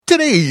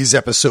Today's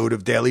episode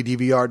of Daily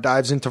DVR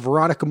dives into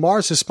Veronica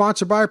Mars is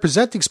sponsored by our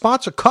presenting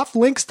sponsor,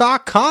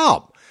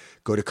 Cufflinks.com.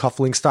 Go to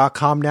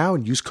Cufflinks.com now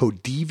and use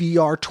code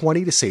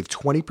DVR20 to save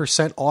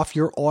 20% off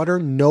your order,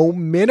 no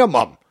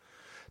minimum.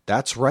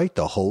 That's right,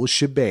 the whole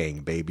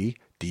shebang, baby.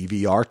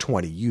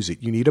 DVR20, use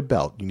it. You need a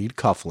belt, you need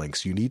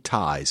cufflinks, you need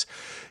ties,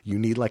 you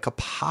need like a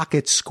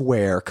pocket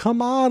square.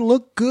 Come on,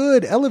 look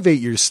good. Elevate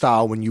your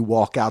style when you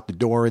walk out the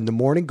door in the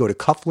morning. Go to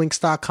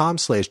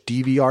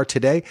cufflinks.com/DVR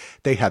today.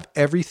 They have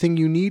everything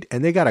you need,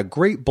 and they got a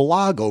great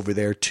blog over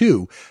there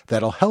too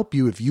that'll help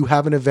you if you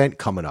have an event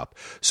coming up.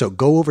 So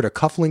go over to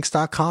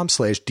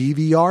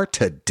cufflinks.com/DVR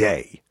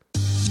today.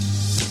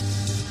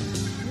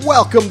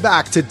 Welcome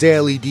back to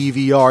Daily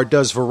DVR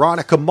Does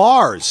Veronica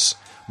Mars.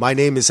 My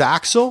name is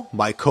Axel,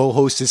 my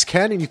co-host is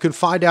Ken, and you can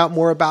find out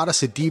more about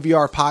us at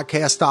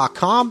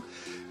dvrpodcast.com.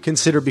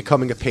 Consider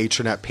becoming a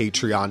patron at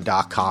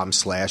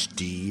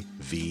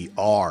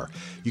patreon.com/DVR.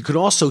 You can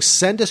also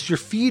send us your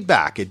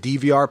feedback at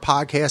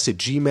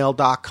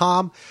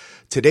dvrpodcast@gmail.com.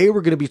 Today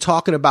we're going to be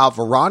talking about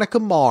Veronica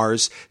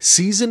Mars,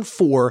 Season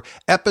 4,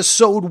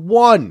 Episode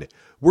 1.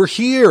 We're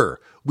here.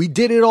 We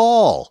did it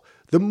all.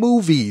 The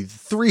movie,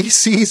 3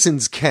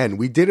 seasons, Ken.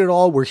 We did it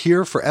all. We're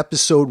here for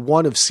episode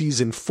 1 of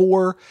season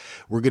 4.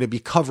 We're going to be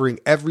covering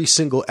every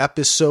single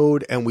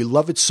episode, and we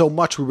love it so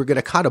much we were going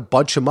to kind of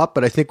bunch them up,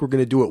 but I think we're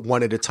going to do it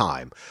one at a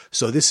time.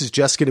 So this is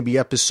just going to be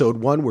episode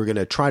 1. We're going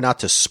to try not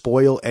to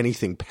spoil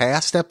anything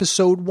past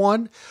episode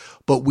 1,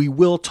 but we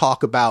will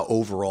talk about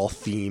overall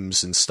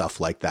themes and stuff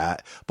like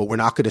that, but we're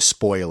not going to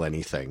spoil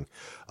anything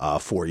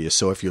for you.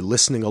 So if you're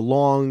listening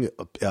along,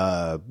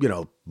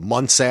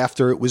 months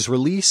after it was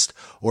released,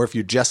 or if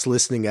you're just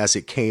listening as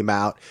it came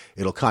out,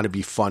 it'll kind of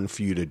be fun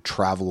for you to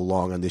travel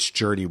along on this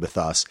journey with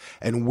us.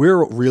 And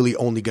we're really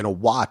only going to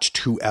watch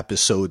 2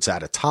 episodes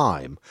at a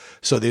time.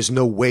 So there's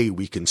no way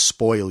we can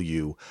spoil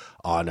you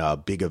on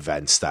big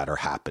events that are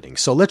happening.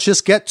 So let's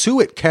just get to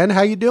it. Ken,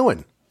 how you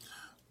doing?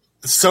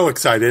 So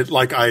excited.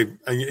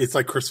 It's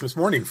like Christmas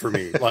morning for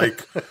me.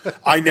 Like,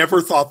 I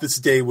never thought this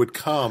day would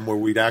come where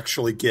we'd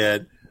actually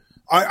get,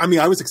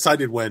 I was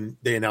excited when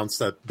they announced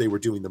that they were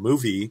doing the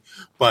movie,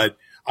 but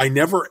I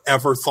never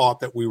ever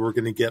thought that we were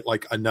going to get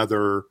like a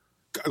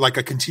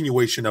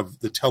continuation of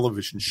the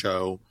television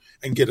show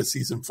and get a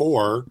season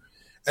 4.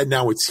 And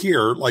now it's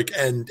here.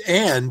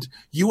 And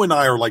you and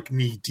I are like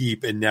knee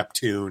deep in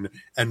Neptune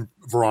and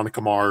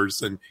Veronica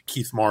Mars and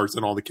Keith Mars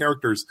and all the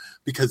characters,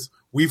 because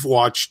we've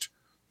watched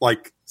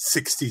like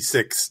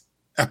 66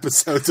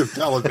 episodes of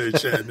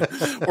television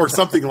or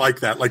something like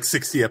that, like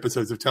 60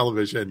 episodes of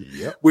television,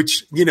 yep.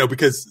 Which,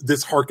 because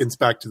this harkens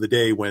back to the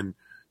day when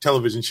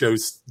television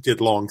shows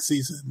did long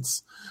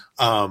seasons,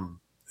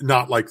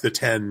 not like the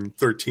 10,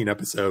 13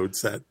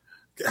 episodes that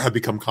have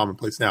become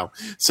commonplace now.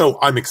 So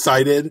I'm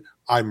excited.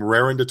 I'm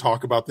raring to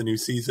talk about the new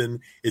season.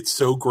 It's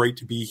so great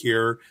to be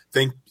here.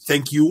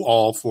 Thank you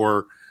all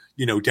for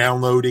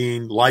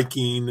downloading,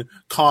 liking,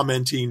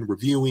 commenting,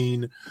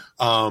 reviewing.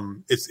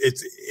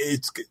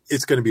 It's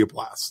going to be a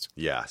blast.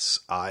 Yes,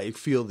 I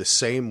feel the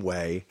same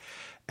way.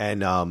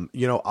 And,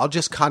 I'll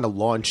just kind of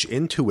launch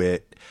into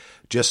it,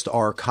 just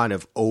our kind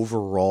of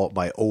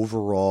my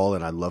overall,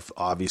 and I love,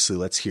 obviously,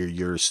 let's hear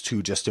yours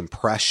too, just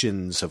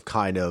impressions of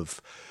kind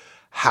of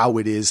how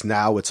it is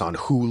now. It's on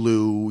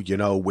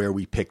Hulu, where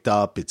we picked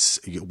up, it's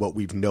what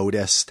we've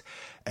noticed.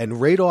 And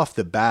right off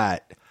the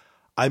bat,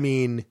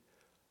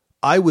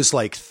 I was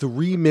like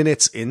 3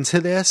 minutes into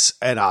this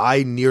and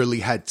I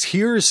nearly had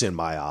tears in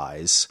my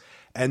eyes.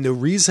 And the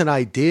reason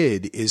I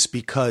did is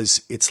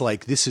because it's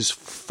like, this is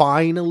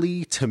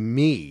finally, to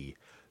me,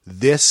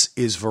 this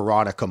is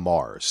Veronica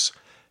Mars.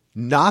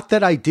 Not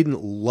that I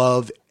didn't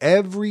love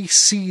every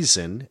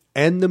season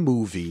and the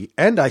movie,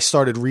 and I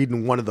started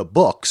reading one of the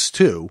books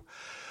too,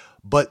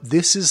 but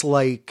this is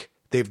like,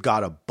 they've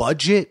got a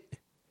budget.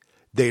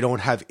 They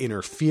don't have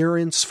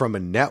interference from a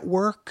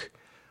network.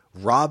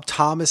 Rob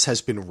Thomas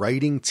has been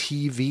writing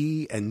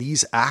TV, and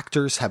these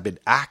actors have been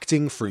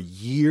acting for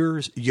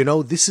years.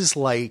 This is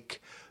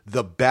like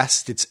the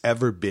best it's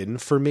ever been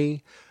for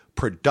me.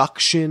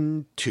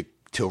 Production to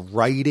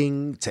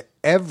writing to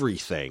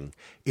everything.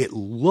 It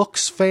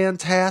looks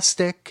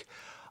fantastic.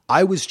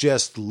 I was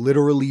just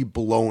literally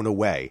blown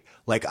away.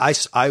 Like I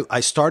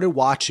started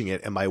watching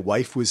it, and my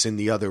wife was in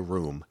the other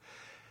room,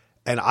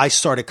 and I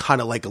started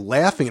kind of like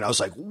laughing, and I was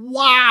like,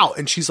 wow.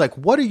 And she's like,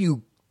 what are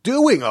you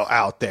doing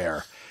out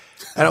there?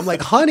 And I'm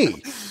like,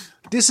 honey,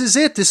 this is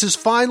it. This is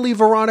finally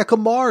Veronica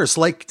Mars.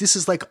 Like, this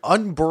is like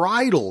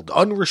unbridled,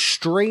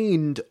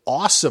 unrestrained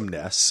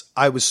awesomeness.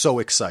 I was so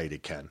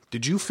excited, Ken.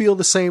 Did you feel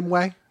the same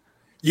way?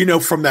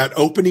 From that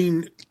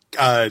opening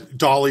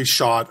dolly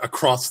shot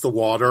across the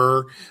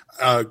water,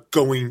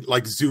 going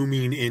like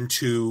zooming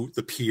into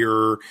the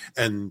pier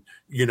and,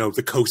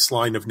 the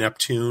coastline of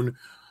Neptune,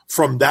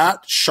 from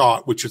that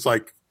shot, which is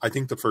like, I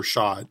think the first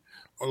shot,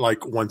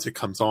 like once it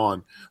comes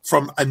on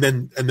and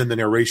then the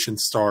narration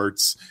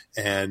starts.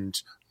 And,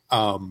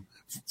 from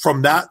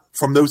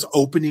those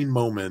opening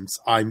moments,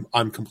 I'm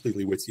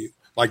completely with you.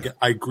 Like,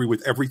 I agree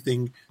with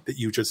everything that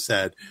you just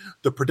said.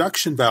 The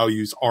production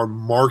values are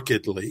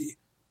markedly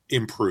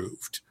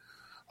improved.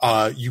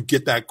 You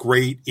get that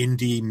great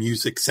indie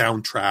music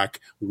soundtrack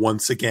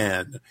once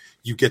again.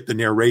 You get the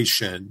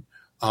narration.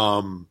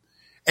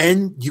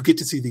 And you get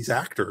to see these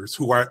actors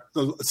who are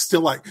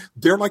still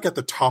they're like at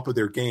the top of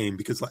their game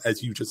because,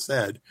 as you just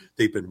said,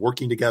 they've been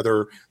working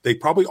together. They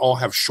probably all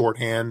have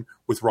shorthand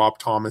with Rob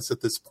Thomas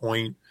at this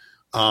point.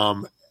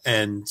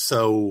 And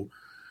so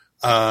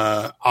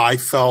I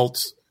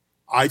felt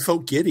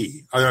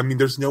giddy. I mean,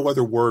 there's no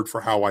other word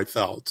for how I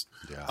felt.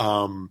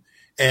 Yeah.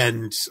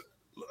 And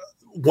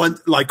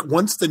once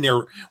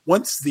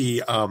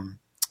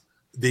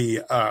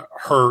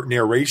her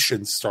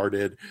narration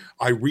started,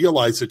 I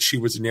realized that she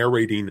was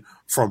narrating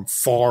from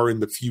far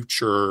in the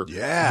future,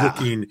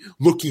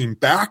 looking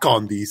back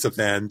on these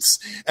events.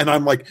 And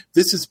I'm like,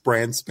 this is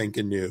brand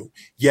spanking new.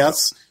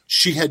 Yes,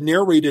 she had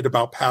narrated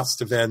about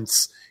past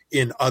events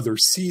in other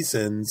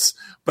seasons,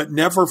 but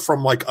never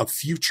from like a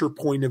future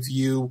point of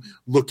view,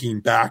 looking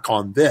back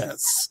on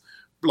this,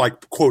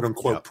 like quote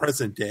unquote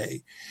present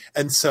day.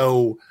 And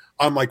so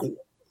I'm like,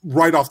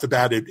 right off the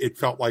bat, it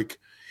felt like,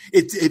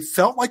 it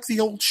felt like the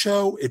old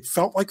show. It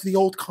felt like the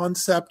old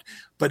concept,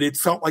 but it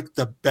felt like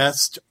the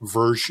best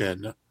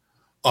version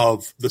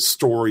of the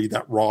story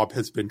that Rob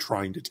has been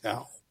trying to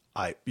tell.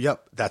 I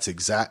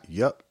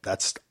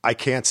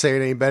can't say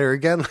it any better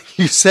again. Like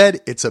you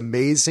said, it's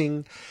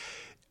amazing.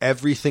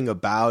 Everything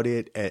about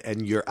it.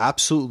 And you're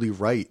absolutely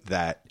right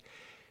that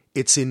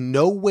it's in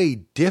no way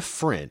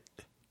different.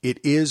 It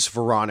is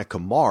Veronica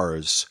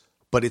Mars,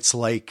 but it's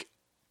like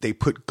they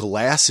put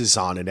glasses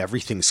on and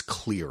everything's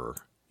clear.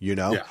 You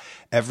know,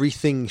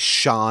 everything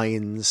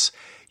shines.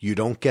 You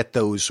don't get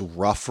those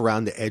rough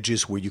around the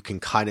edges where you can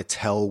kind of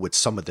tell with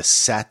some of the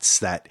sets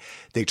that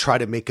they try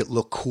to make it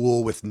look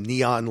cool with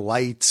neon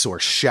lights or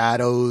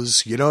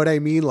shadows. You know what I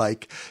mean?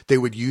 Like they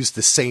would use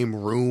the same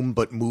room,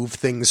 but move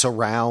things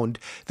around.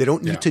 They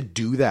don't need to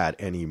do that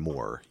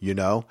anymore. You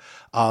know,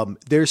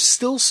 there's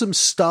still some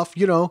stuff,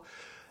 you know,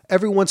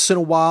 every once in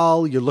a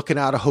while, you're looking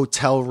at a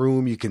hotel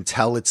room. You can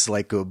tell it's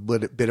like a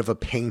bit of a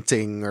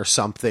painting or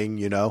something,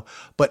 you know.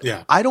 But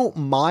I don't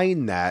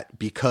mind that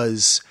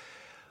because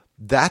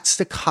that's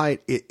the kind.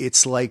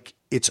 It's like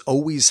it's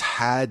always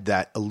had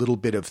that a little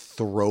bit of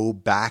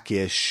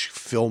throwback-ish,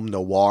 film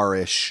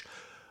noir-ish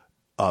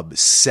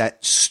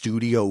set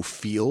studio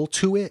feel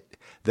to it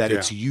that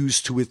it's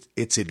used to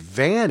its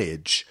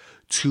advantage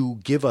to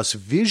give us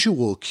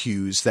visual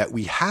cues that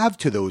we have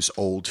to those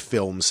old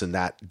films in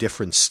that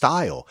different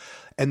style.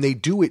 And they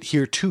do it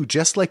here too.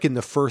 Just like in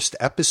the first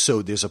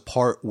episode, there's a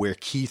part where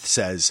Keith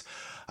says,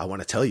 I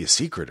want to tell you a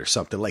secret or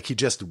something. Like he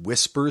just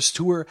whispers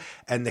to her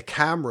and the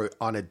camera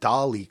on a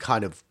dolly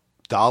kind of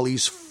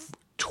dollies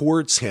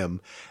towards him.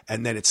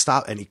 And then it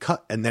stops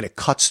and then it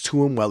cuts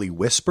to him while he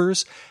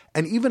whispers.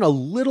 And even a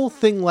little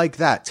thing like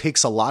that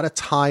takes a lot of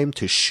time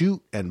to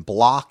shoot and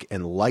block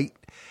and light.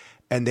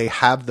 And they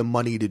have the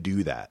money to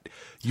do that.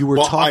 You were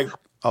talking.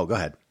 Oh, go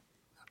ahead.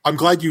 I'm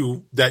glad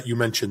you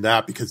mentioned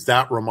that because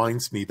that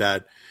reminds me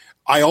that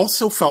I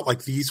also felt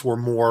like these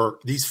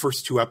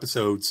first two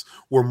episodes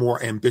were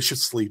more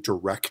ambitiously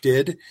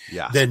directed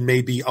than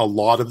maybe a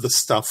lot of the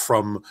stuff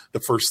from the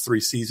first three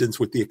seasons,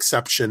 with the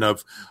exception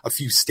of a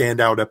few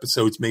standout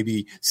episodes,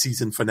 maybe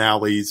season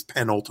finales,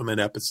 penultimate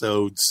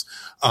episodes.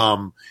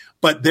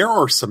 But there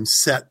are some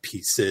set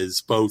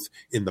pieces, both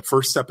in the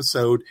first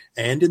episode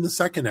and in the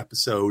second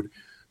episode,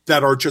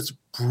 that are just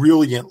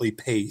brilliantly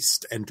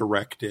paced and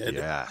directed.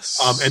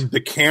 Yes. And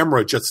the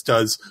camera just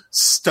does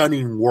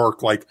stunning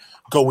work, like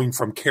going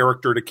from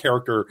character to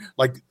character.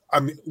 Like,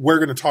 we're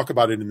going to talk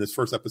about it in this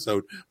first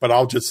episode, but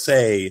I'll just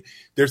say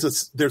there's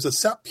a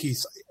set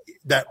piece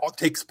that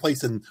takes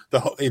place in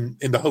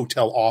the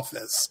hotel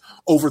office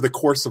over the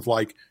course of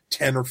like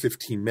 10 or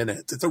 15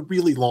 minutes. It's a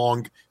really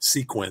long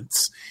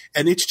sequence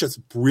and it's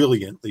just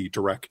brilliantly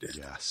directed.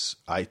 Yes,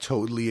 I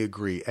totally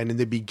agree. And in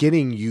the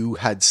beginning you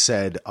had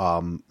said,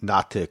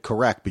 not to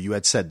correct, but you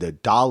had said the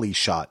dolly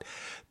shot,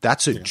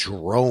 that's a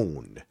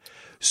drone.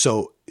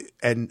 So,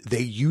 and they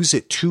use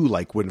it too,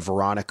 like when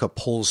Veronica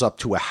pulls up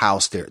to a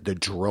house there, the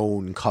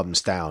drone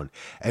comes down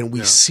and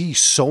we see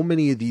so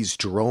many of these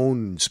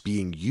drones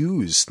being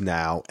used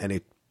now, and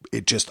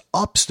it just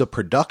ups the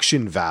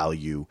production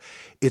value.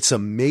 It's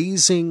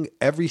amazing.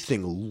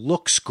 Everything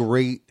looks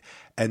great.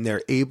 And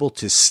they're able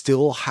to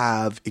still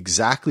have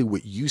exactly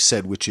what you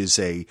said, which is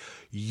a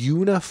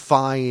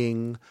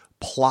unifying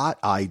plot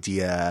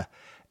idea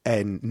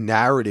and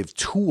narrative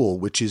tool,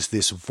 which is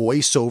this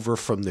voiceover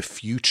from the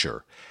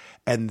future.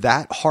 And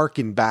that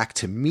harkened back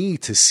to me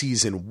to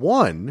season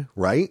 1,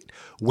 right?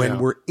 When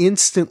we're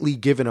instantly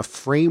given a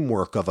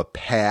framework of a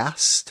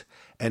past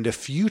and a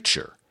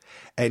future.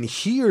 And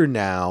here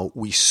now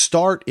we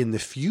start in the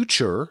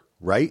future,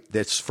 right?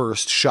 That's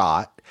first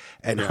shot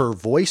and her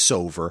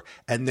voiceover.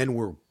 And then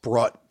we're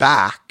brought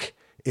back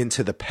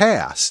into the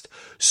past.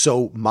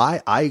 So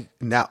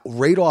now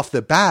right off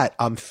the bat,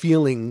 I'm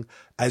feeling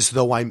as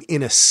though I'm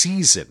in a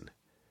season.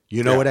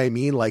 You know what I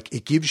mean? Like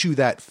it gives you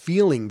that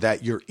feeling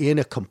that you're in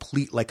a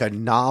complete, like a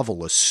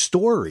novel, a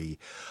story,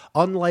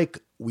 unlike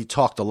we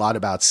talked a lot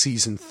about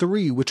season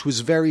 3, which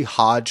was very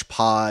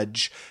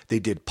hodgepodge. They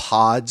did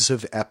pods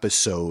of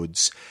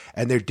episodes,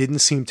 and there didn't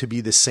seem to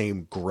be the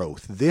same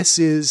growth. This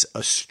is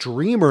a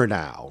streamer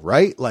now,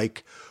 right?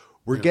 Like,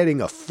 we're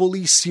getting a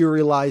fully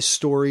serialized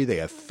story. They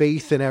have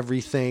faith in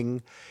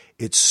everything.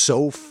 It's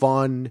so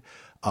fun.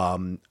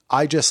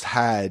 I just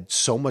had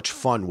so much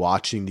fun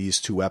watching these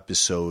 2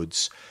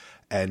 episodes.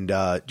 And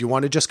do you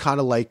want to just kind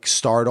of like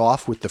start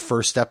off with the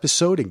first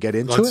episode and get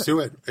into it? Let's do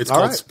it. It's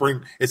called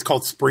Spring. It's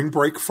called Spring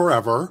Break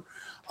Forever,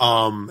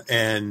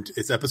 and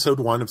it's episode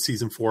 1 of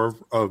season 4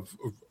 of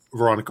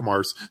Veronica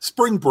Mars.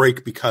 Spring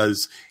Break,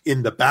 because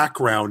in the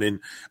background and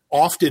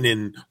often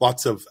in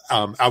lots of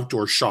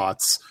outdoor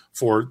shots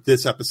for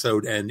this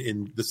episode and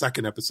in the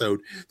second episode,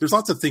 there's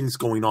lots of things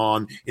going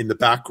on in the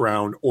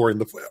background or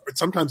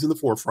sometimes in the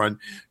forefront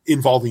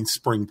involving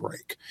spring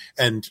break.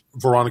 And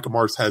Veronica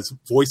Mars has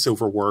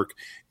voiceover work,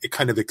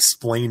 kind of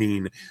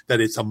explaining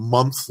that it's a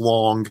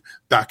month-long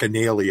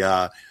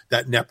bacchanalia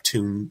that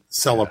Neptune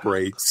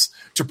celebrates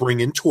to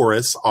bring in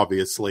tourists,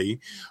 obviously,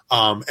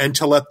 and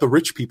to let the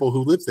rich people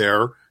who live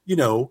there,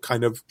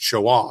 kind of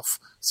show off.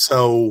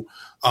 So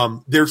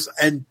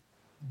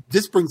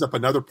this brings up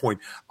another point.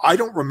 I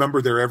don't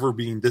remember there ever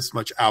being this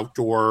much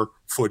outdoor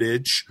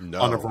footage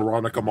on a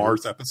Veronica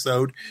Mars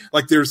episode.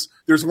 Like there's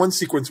one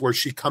sequence where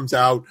she comes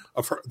out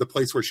of the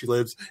place where she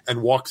lives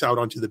and walks out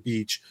onto the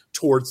beach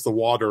towards the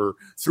water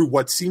through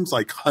what seems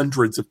like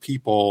hundreds of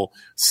people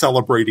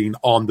celebrating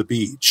on the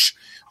beach.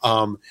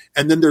 And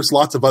then there's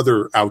lots of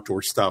other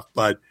outdoor stuff,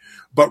 but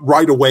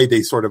right away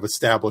they sort of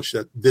establish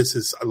that this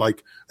is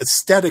like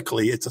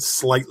aesthetically, it's a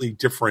slightly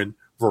different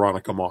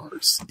Veronica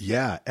Mars.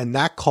 Yeah, and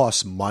that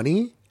costs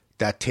money.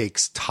 That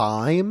takes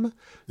time.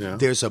 Yeah.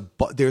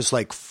 There's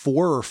like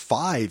 4 or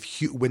 5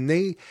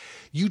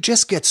 you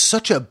just get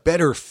such a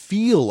better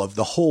feel of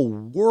the whole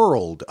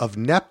world of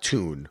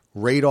Neptune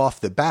right off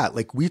the bat.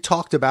 Like we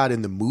talked about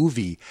in the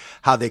movie,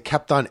 how they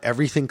kept on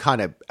everything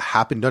kind of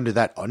happened under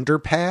that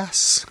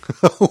underpass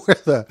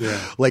where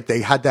like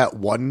they had that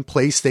one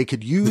place they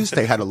could use.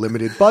 They had a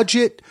limited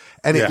budget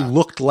and it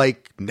looked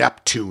like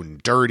Neptune,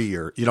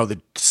 dirtier,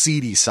 the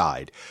seedy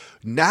side.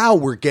 Now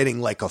we're getting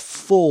like a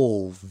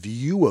full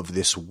view of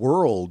this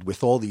world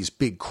with all these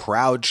big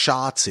crowd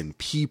shots and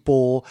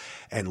people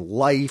and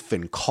life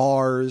and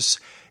cars.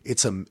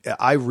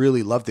 I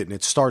really loved it. And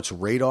it starts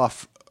right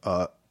off,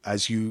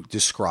 as you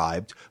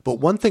described. But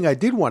one thing I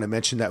did want to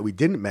mention that we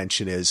didn't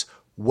mention is,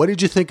 what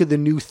did you think of the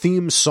new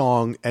theme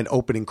song and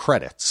opening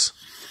credits?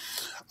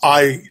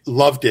 I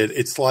loved it.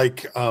 It's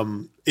like,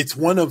 it's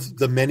one of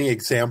the many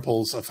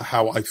examples of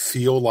how I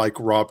feel like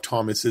Rob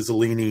Thomas is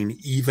leaning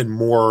even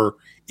more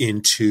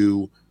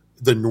into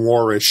the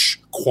noirish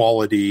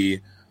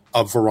quality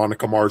of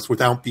Veronica Mars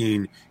without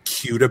being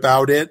cute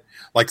about it,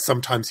 like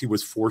sometimes he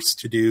was forced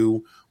to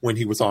do when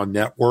he was on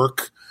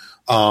network.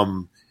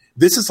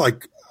 This is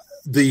like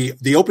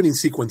the opening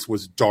sequence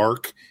was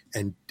dark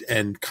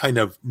and kind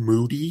of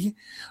moody.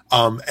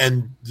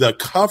 And the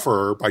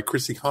cover by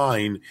Chrissy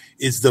Hine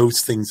is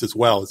those things as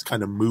well. It's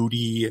kind of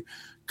moody,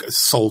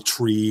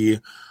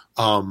 sultry,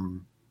 bluesy.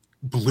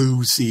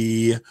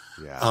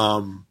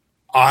 Yeah.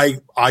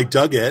 I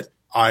dug it.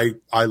 I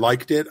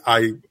liked it.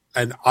 I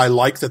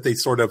like that they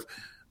sort of,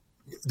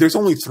 there's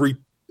only 3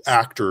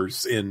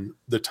 actors in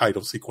the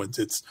title sequence.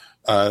 It's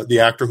the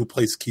actor who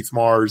plays Keith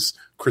Mars,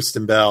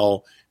 Kristen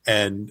Bell,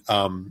 and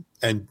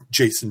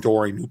Jason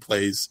Dohring, who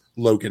plays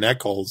Logan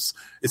Eccles.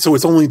 So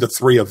it's only the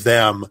 3 of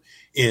them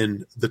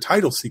in the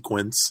title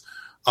sequence.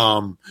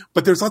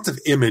 But there's lots of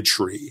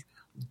imagery,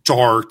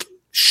 dark,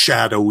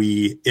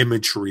 shadowy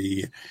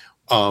imagery,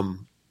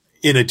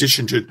 in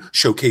addition to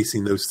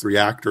showcasing those 3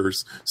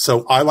 actors.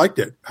 So I liked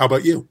it. How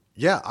about you?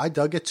 Yeah, I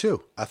dug it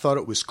too. I thought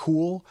it was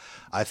cool.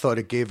 I thought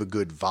it gave a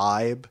good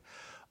vibe.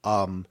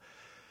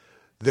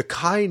 The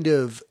kind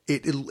of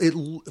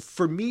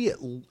for me,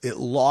 it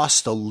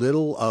lost a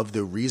little of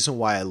the reason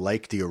why I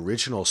like the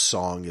original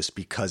song is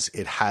because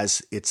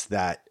it's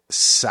that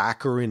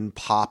saccharine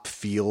pop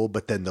feel,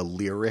 but then the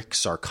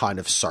lyrics are kind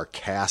of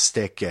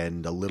sarcastic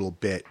and a little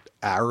bit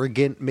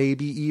arrogant,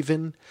 maybe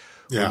even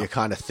when you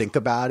kind of think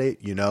about it,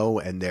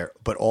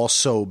 but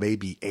also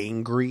maybe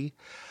angry.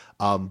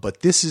 But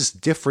this is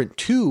different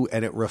too,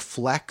 and it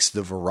reflects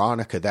the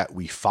Veronica that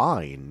we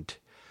find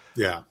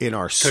in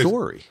our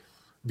story.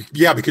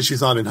 Yeah, because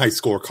she's not in high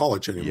school or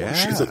college anymore.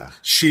 Yeah.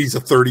 She's a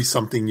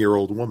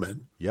 30-something-year-old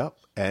woman. Yep.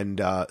 And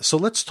so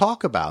let's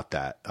talk about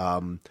that.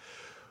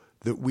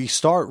 That we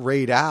start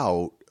right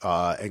out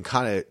and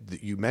kind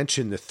of, you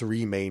mentioned the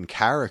 3 main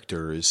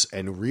characters,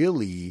 and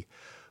really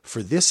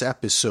for this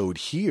episode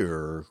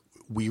here,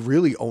 we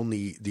really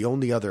the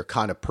only other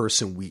kind of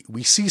person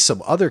we see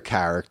some other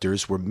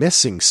characters. We're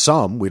missing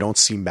some. We don't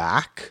see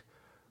Mac,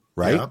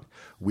 right? Yeah.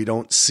 We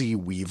don't see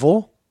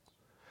Weevil.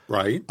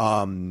 Right.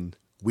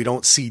 We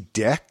don't see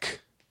Dick.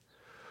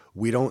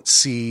 We don't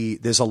see,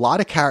 there's a lot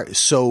of characters.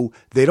 So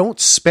they don't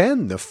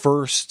spend the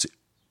first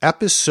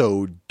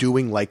episode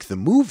doing like the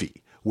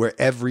movie where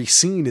every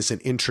scene is an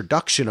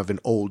introduction of an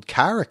old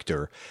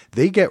character.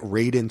 They get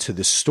right into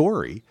the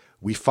story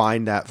We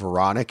find that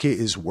Veronica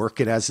is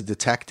working as a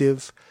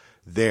detective.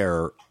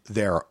 They're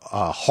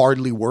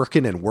hardly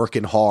working and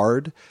working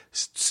hard,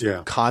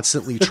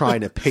 constantly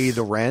trying to pay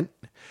the rent.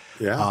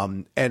 Yeah.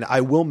 And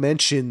I will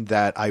mention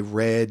that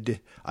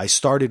I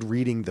started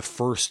reading the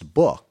first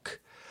book,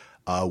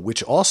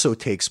 which also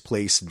takes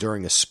place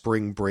during a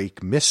spring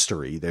break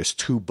mystery. There's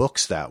 2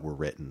 books that were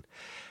written,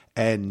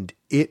 and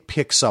it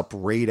picks up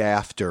right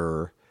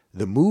after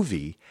the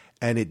movie,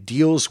 and it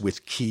deals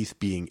with Keith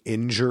being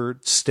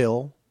injured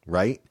still,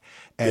 right?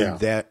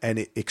 And and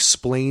it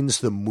explains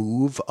the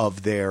move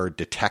of their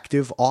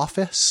detective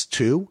office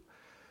too,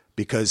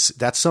 because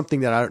that's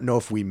something that I don't know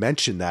if we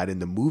mentioned that in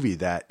the movie,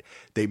 that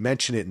they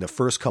mention it in the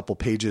first couple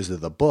pages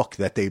of the book,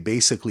 that they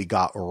basically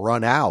got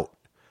run out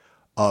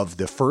of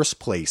the first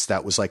place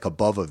that was like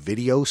above a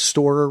video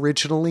store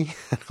originally.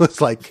 It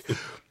was like,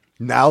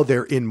 now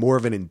they're in more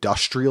of an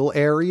industrial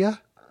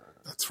area.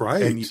 That's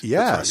right. And That's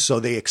right.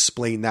 So they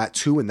explained that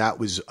too. And that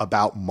was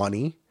about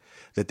money,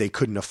 that they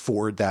couldn't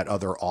afford that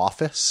other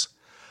office.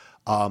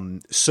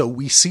 So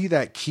we see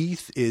that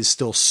Keith is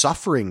still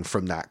suffering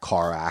from that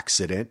car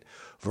accident.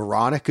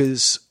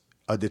 Veronica's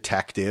a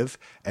detective,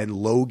 and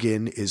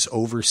Logan is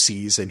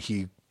overseas, and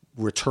he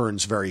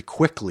returns very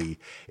quickly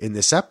in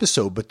this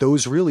episode. But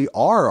those really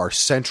are our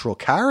central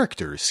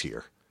characters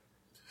here.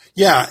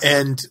 Yeah,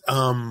 and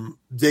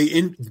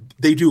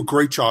they do a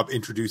great job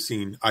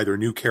introducing either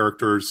new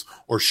characters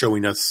or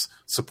showing us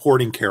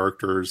supporting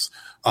characters.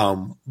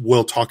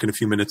 We'll talk in a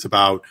few minutes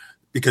about,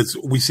 because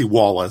we see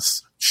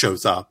Wallace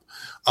shows up,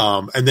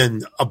 and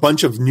then a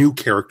bunch of new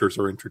characters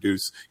are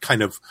introduced,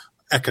 kind of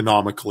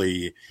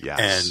economically,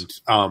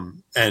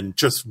 and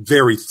just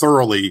very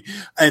thoroughly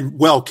and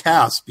well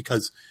cast,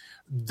 because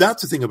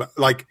that's the thing about,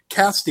 like,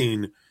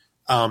 casting.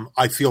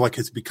 I feel like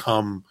has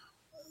become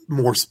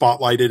more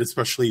spotlighted,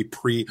 especially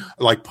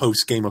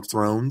post Game of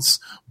Thrones,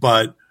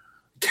 but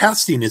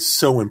casting is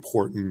so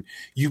important.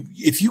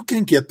 If you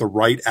can get the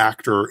right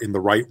actor in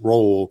the right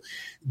role,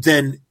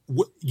 then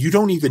you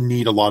don't even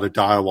need a lot of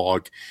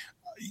dialogue.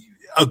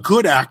 A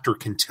good actor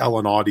can tell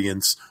an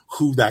audience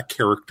who that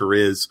character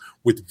is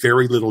with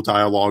very little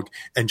dialogue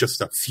and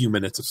just a few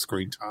minutes of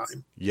screen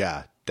time.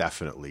 Yeah,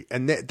 definitely.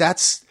 And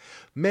that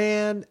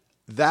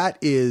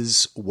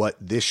is what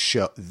this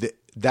show,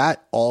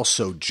 that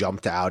also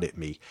jumped out at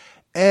me.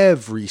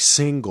 Every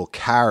single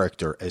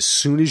character, as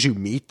soon as you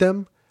meet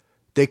them,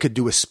 they could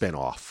do a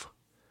spinoff.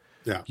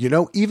 Yeah. You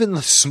know, even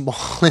the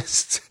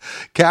smallest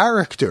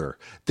character,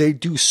 they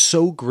do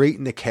so great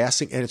in the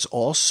casting. And it's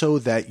also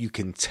that you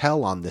can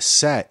tell on the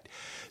set,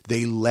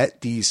 they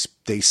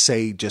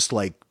say just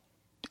like,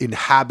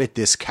 inhabit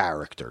this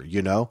character,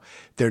 you know?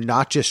 They're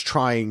not just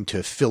trying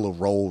to fill a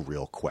role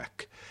real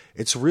quick.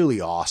 It's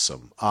really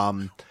awesome.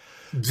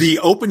 The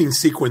opening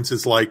sequence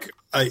is like,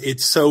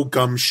 it's so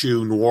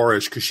gumshoe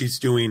noirish, because she's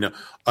doing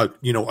a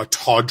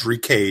tawdry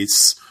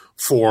case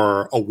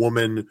for a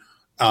woman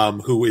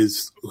who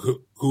is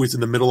in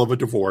the middle of a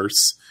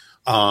divorce,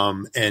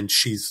 and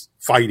she's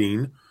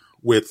fighting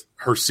with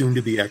her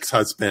soon-to-be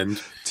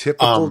ex-husband.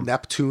 Typical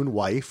Neptune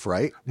wife,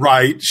 right?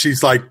 Right.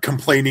 She's like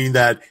complaining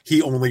that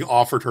he only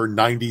offered her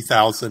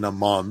 $90,000 a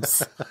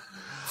month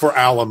for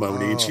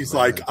alimony. And she's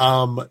like,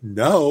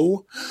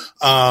 no.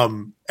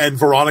 And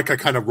Veronica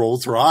kind of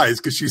rolls her eyes,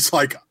 because she's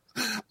like,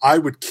 I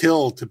would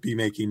kill to be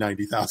making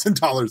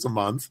 $90,000 a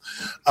month.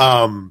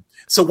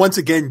 So once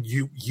again,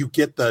 you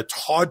get the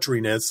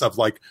tawdriness of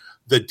like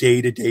the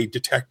day-to-day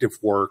detective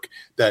work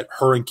that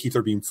her and Keith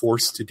are being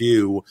forced to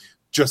do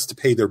just to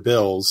pay their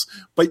bills.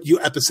 But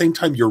at the same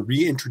time, you're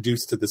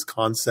reintroduced to this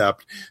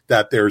concept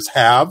that there's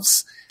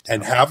haves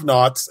and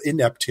have-nots in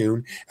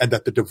Neptune, and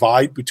that the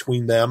divide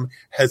between them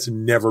has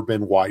never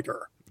been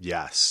wider.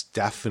 Yes,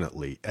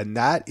 definitely. And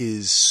that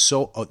is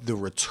so the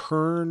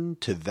return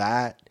to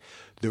that,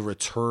 the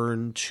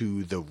return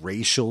to the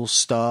racial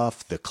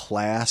stuff, the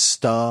class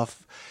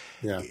stuff.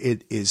 Yeah.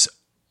 It is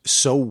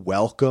so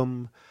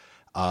welcome.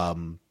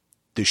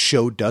 The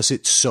show does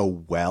it so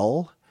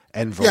well,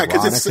 and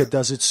Veronica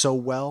does it so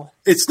well.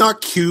 It's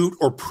not cute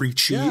or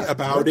preachy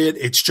about it.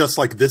 It's just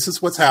like, this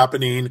is what's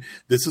happening.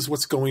 This is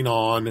what's going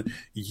on.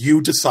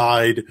 You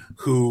decide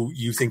who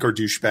you think are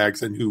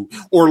douchebags and who,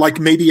 or like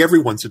maybe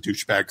everyone's a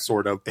douchebag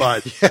sort of,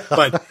 but,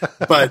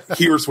 but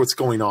here's what's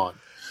going on.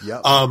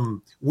 Yep.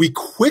 We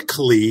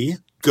quickly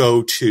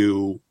go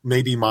to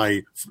maybe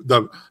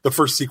the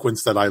first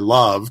sequence that I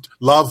loved,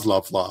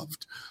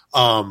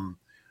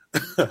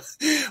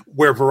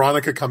 where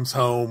Veronica comes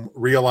home,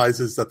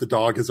 realizes that the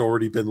dog has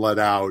already been let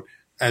out,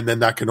 and then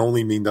that can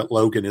only mean that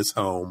Logan is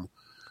home.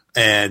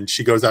 And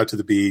she goes out to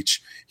the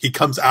beach. He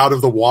comes out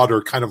of the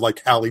water kind of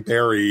like Halle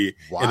Berry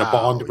in a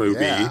Bond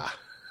movie,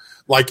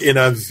 like in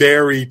a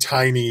very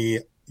tiny,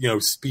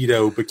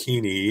 Speedo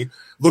bikini,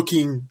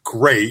 looking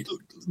great,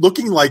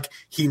 looking like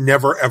he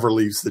never ever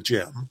leaves the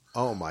gym.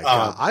 Oh my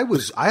God.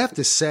 I have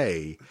to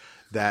say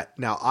that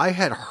now I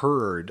had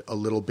heard a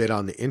little bit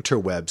on the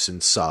interwebs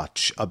and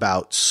such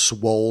about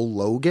Swole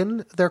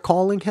Logan, they're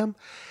calling him.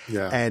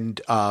 Yeah.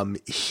 And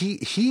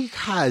he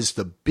has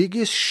the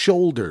biggest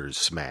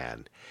shoulders,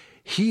 man.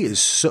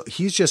 he's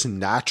just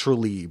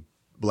naturally,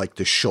 like,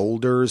 the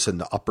shoulders and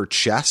the upper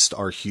chest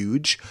are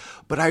huge.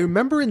 But I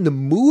remember in the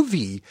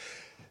movie,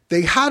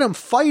 they had him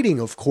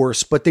fighting, of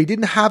course, but they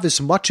didn't have as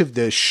much of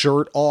the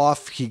shirt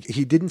off. He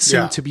didn't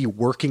seem to be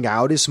working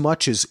out as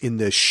much as in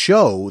the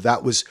show.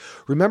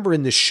 Remember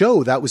in the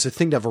show, that was the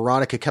thing that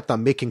Veronica kept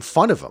on making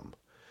fun of him.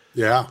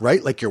 Yeah.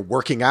 Right? Like, you're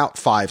working out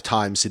 5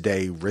 times a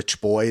day,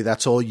 rich boy.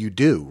 That's all you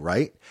do,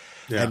 right?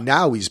 Yeah. And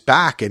now he's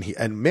back, and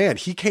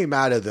he came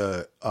out of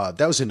the,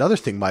 that was another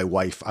thing, my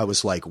wife, I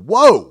was like,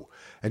 whoa.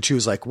 And she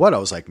was like, what? I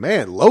was like,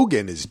 man,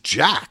 Logan is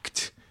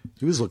jacked.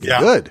 He was looking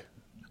good.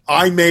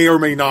 I may or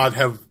may not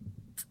have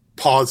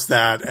paused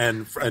that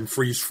and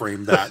freeze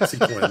frame that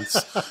sequence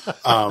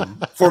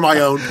for my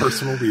own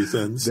personal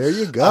reasons. There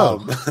you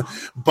go.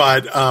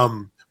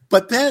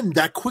 But then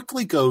that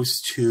quickly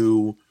goes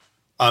to,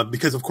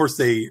 because of course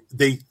they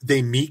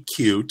meet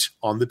cute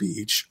on the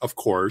beach, of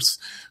course.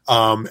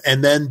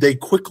 And then they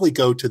quickly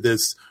go to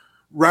this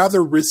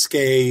rather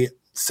risque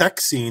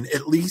sex scene,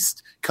 at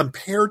least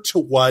compared to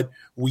what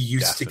we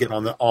used to get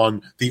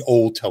on the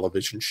old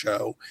television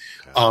show.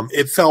 Okay.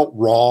 It felt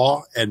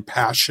raw and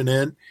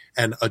passionate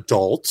and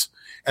adult.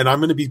 And I'm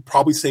going to be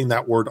probably saying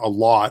that word a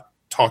lot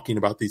talking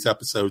about these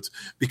episodes,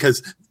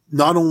 because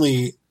not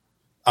only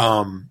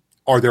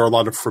are there a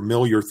lot of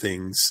familiar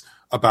things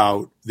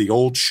about the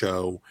old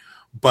show,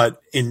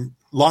 but in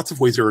lots of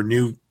ways there are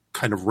new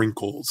kind of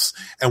wrinkles.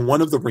 And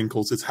one of the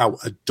wrinkles is how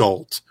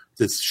adult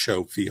this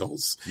show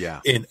feels,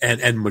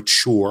 and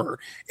mature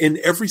in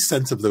every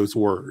sense of those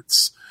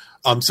words.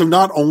 So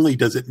not only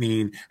does it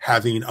mean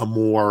having a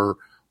more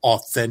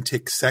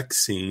authentic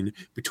sex scene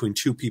between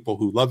two people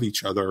who love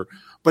each other,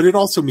 but it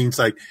also means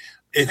like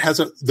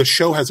the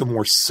show has a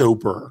more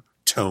sober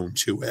tone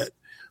to it.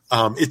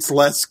 It's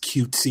less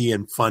cutesy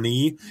and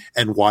funny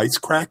and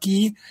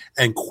wisecracky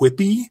and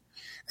quippy,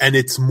 and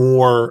it's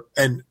more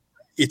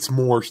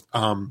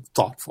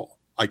thoughtful,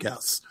 I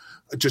guess.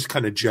 Just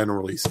kind of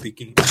generally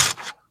speaking.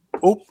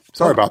 Oh,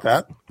 sorry about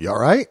that. You all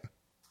right?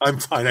 I'm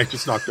fine. I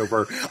just knocked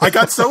over. I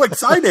got so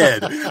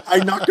excited.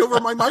 I knocked over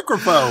my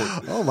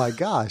microphone. Oh my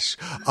gosh.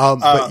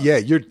 But yeah,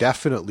 you're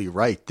definitely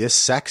right. This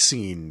sex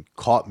scene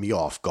caught me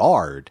off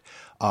guard,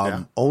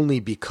 only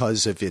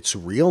because of its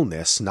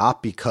realness,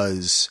 not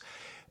because,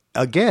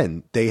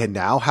 again, they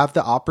now have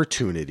the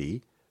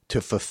opportunity to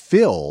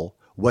fulfill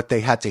what they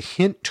had to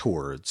hint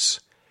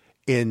towards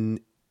in.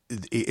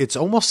 It's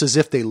almost as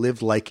if they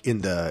lived like in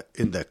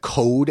the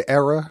code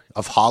era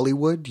of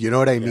Hollywood. You know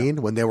what I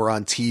mean? When they were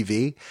on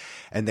TV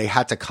and they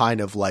had to kind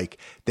of like,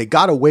 they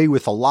got away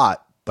with a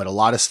lot, but a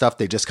lot of stuff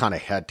they just kind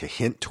of had to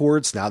hint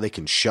towards. Now they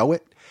can show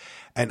it.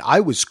 And I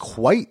was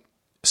quite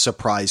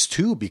surprised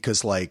too,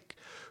 because like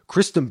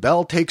Kristen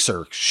Bell takes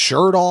her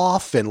shirt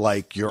off and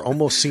like you're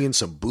almost seeing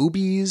some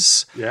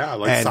boobies. Yeah,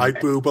 like side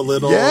boob a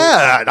little.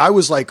 Yeah, and I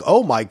was like,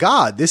 oh my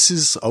God, this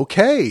is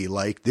okay.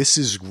 Like this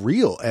is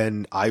real.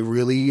 And I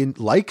really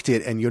liked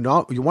it. And you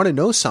want to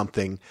know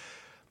something?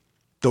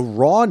 The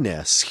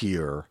rawness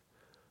here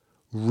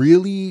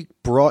really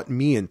brought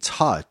me in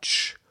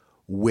touch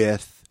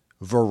with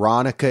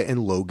Veronica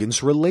and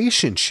Logan's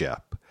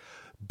relationship.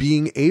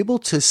 Being able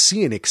to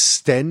see an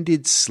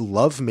extended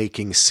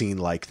lovemaking scene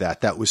like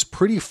that was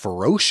pretty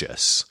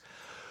ferocious,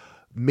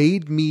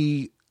 made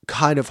me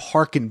kind of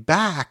harken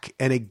back.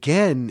 And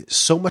again,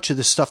 so much of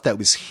the stuff that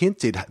was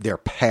hinted, their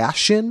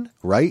passion,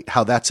 right?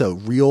 How that's a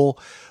real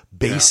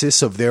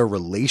basis of their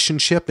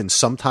relationship. And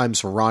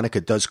sometimes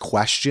Veronica does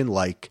question,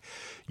 like,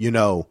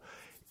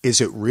 is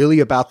it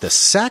really about the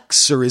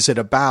sex or is it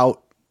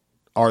about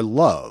our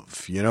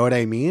love? You know what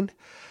I mean?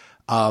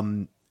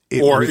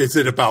 Is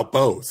it about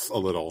both a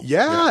little?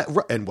 Yeah.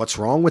 And what's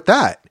wrong with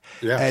that?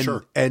 Yeah,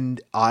 sure.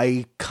 And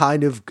I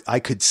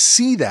could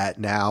see that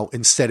now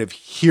instead of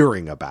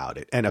hearing about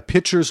it. And a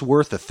picture's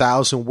worth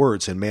 1,000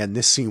 words. And man,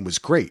 this scene was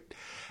great.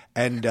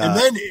 And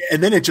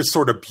then it just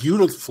sort of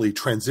beautifully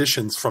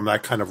transitions from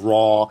that kind of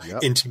raw,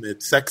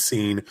 intimate sex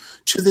scene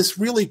to this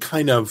really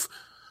kind of,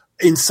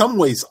 in some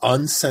ways,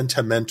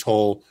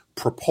 unsentimental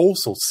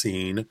proposal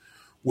scene,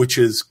 which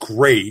is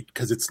great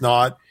because it's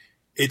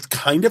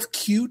kind of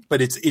cute,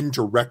 but it's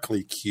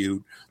indirectly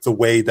cute the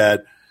way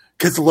that,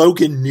 because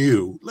Logan,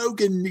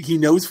 he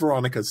knows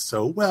Veronica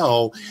so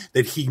well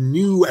that he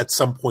knew at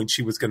some point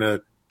she was going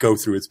to go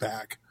through his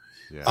bag.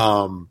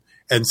 Yeah.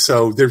 And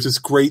so there's this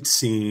great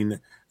scene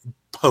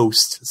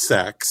post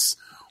sex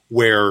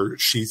where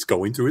she's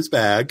going through his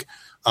bag,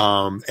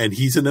 and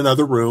he's in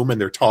another room and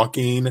they're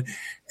talking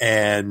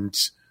and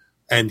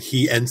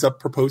he ends up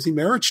proposing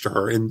marriage to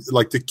her in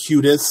like the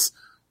cutest,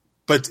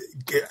 but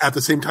at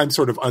the same time,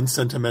 sort of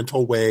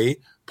unsentimental way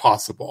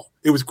possible.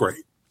 It was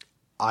great.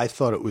 I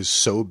thought it was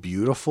so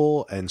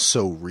beautiful and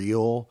so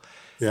real.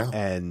 Yeah.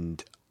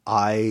 And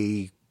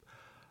that's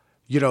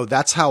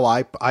how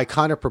I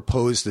kind of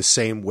proposed the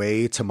same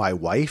way to my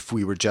wife.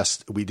 We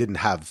didn't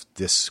have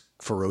this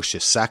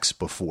ferocious sex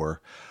before.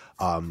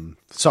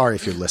 Sorry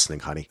if you're listening,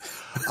 honey.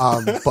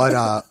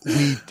 But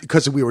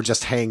because we were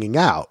just hanging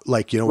out,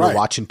 like, we were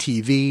watching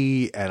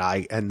TV,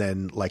 and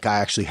then I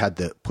actually had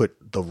to put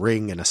the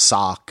ring in a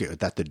sock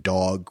that the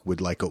dog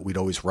would we'd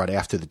always run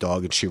after the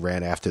dog, and she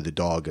ran after the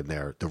dog, and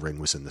the ring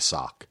was in the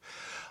sock.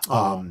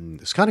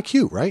 It's kind of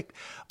cute, right?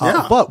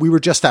 Yeah. But we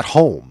were just at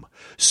home.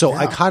 So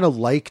I kind of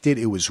liked it.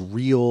 It was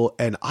real.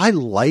 And I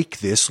like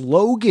this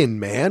Logan,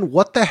 man.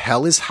 What the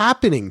hell is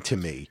happening to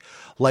me?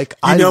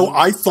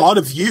 I thought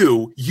of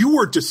you. You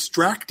were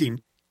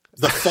distracting.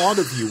 The thought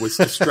of you was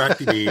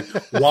distracting me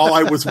while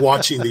I was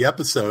watching the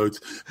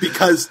episodes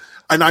because,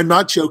 and I'm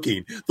not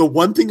joking, the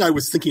one thing I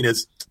was thinking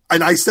is,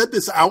 and I said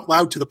this out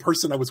loud to the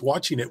person I was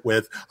watching it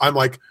with, I'm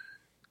like,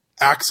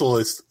 Axel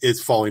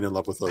is falling in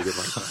love with Logan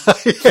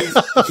right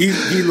now.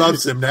 He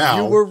loves him now.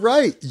 You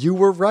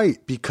were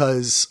right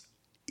because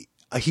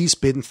he's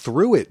been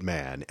through it,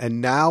 man.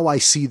 And now I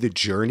see the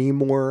journey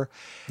more.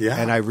 Yeah.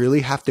 And I really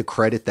have to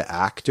credit the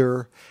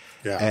actor.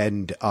 Yeah.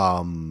 And,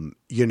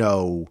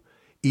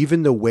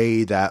 even the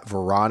way that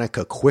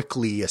Veronica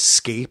quickly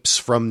escapes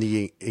from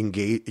the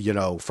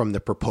from the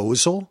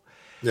proposal.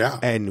 Yeah.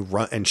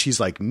 And she's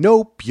like,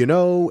 nope,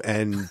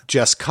 and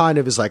just kind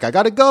of is like, I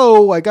gotta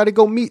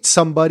go meet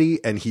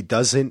somebody. And he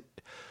doesn't,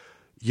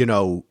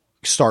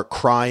 start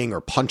crying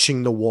or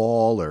punching the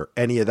wall or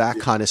any of that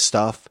kind of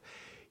stuff.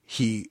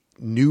 He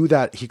knew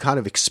that he kind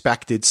of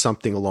expected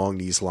something along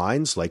these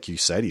lines. Like you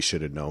said, he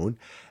should have known.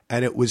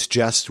 And it was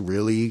just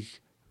really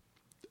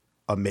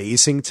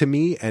amazing to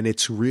me. And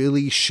it's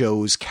really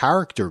shows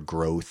character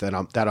growth that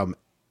I'm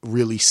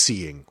really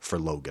seeing for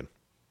Logan.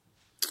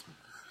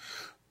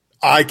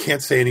 I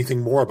can't say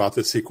anything more about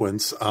this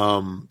sequence.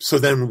 So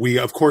then we,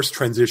 of course,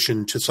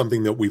 transition to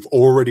something that we've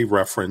already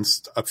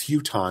referenced a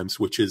few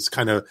times, which is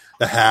kind of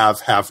the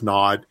have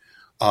not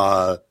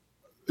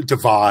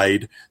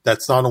divide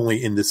that's not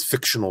only in this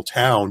fictional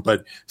town,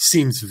 but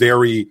seems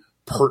very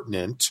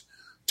pertinent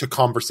to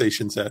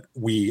conversations that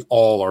we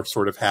all are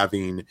sort of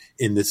having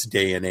in this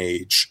day and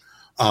age.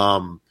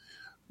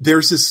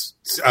 There's this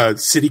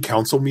city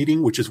council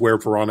meeting, which is where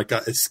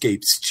Veronica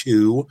escapes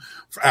to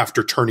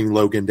after turning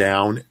Logan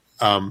down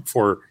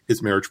for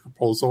his marriage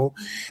proposal.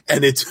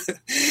 And it's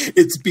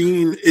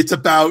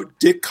about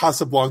Dick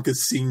Casablanca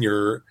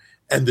Sr.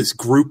 and this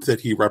group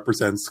that he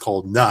represents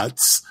called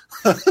Nuts,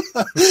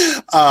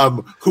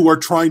 who are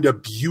trying to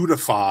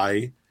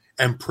beautify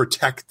and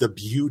protect the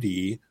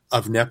beauty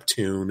of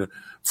Neptune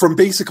from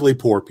basically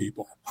poor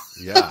people.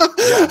 Yeah.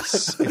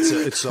 Yes.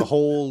 It's a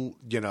whole,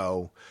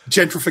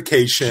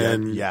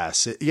 gentrification.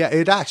 Yes.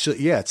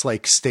 It's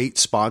like state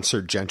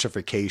sponsored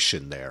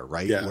gentrification there,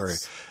 right? Yes. Where,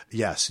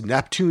 yes,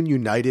 Neptune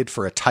united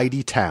for a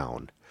tidy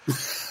town. And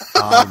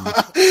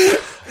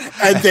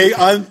they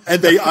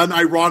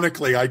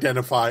unironically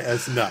identify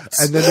as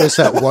nuts. And then there's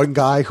that one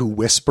guy who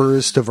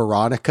whispers to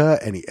Veronica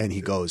and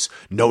he goes,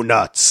 "No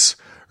nuts."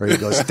 Or he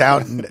goes,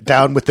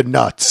 down with the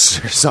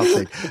nuts or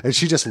something. And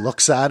she just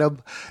looks at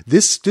him.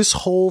 This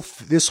whole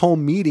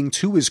meeting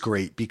too is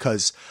great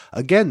because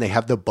again, they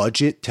have the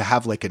budget to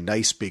have like a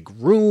nice big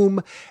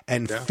room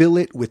and fill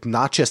it with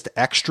not just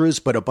extras,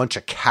 but a bunch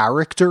of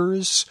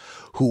characters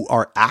who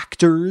are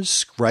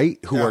actors, right?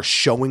 Who are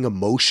showing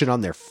emotion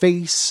on their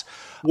face.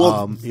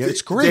 Well,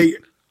 it's great.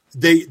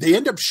 They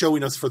end up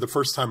showing us for the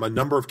first time a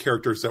number of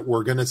characters that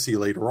we're going to see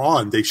later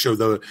on. They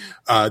show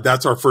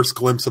that's our first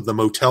glimpse of the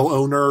motel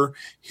owner.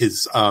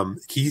 He's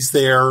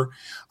there.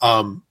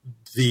 The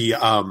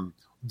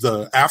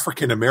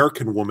African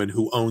American woman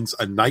who owns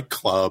a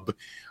nightclub.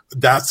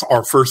 That's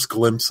our first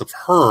glimpse of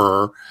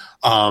her.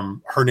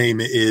 Her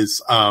name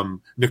is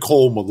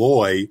Nicole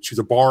Malloy. She's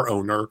a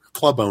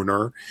club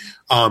owner,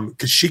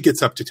 because she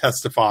gets up to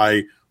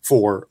testify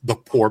for the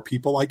poor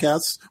people, I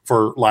guess,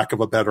 for lack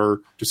of a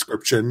better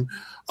description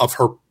of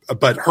her.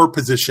 But her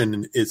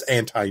position is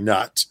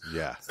anti-nut.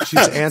 Yeah,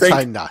 she's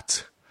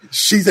anti-nut.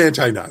 She's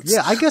anti-nuts.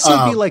 Yeah, I guess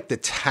it'd be like the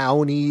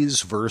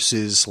townies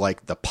versus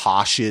like the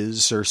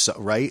poshes or so,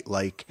 right?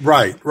 Like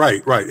right.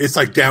 It's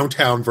like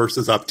downtown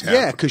versus uptown.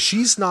 Yeah, because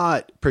she's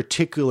not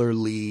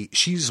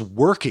she's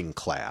working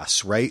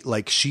class, right?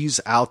 Like she's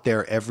out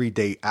there every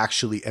day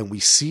actually, and we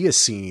see a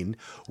scene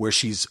where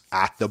she's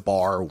at the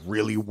bar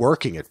really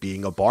working at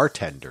being a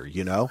bartender,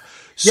 So,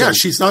 yeah,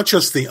 she's not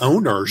just the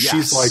owner. Yes,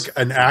 she's like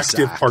an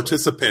active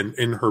participant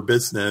in her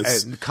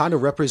business. And kind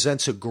of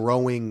represents a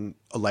growing,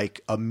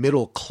 like a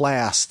middle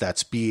class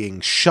that's being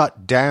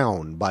shut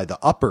down by the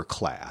upper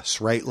class,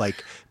 right?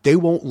 Like they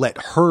won't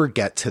let her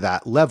get to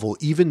that level,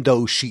 even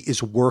though she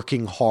is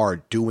working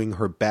hard, doing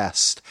her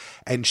best.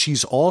 And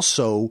she's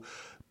also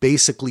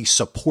basically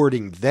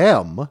supporting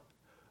them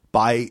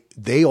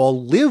they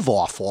all live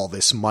off all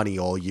this money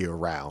all year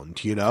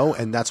round,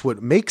 and that's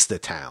what makes the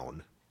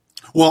town.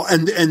 Well,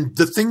 and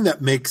the thing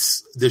that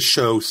makes this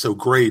show so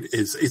great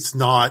is it's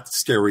not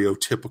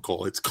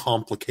stereotypical. It's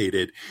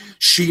complicated.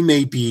 She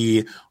may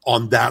be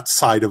on that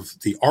side of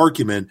the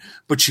argument,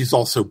 but she's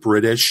also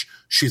British.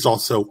 She's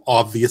also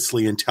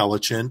obviously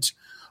intelligent.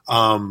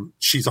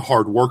 She's a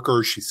hard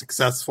worker. She's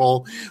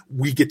successful.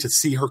 We get to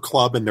see her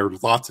club, and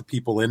there's lots of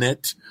people in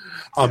it.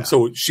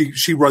 So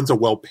she runs a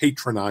well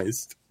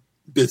patronized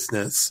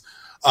business.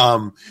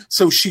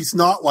 So she's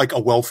not like a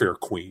welfare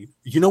queen.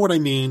 You know what I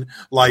mean?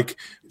 Like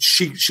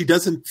she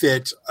doesn't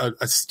fit a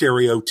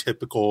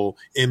stereotypical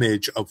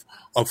image of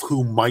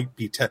who might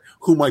be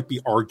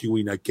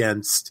arguing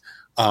against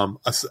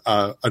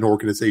an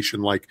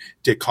organization like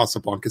Dick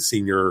Casablanca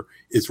Sr.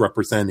 is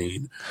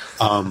representing.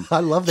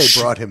 I love they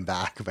brought him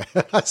back,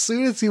 man. As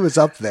soon as he was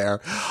up there,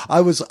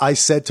 I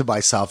said to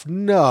myself,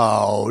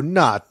 no,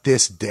 not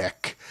this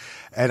Dick.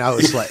 And I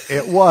was like,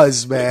 it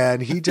was,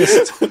 man. He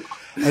just, and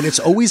it's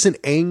always an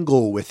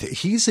angle with it.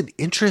 He's an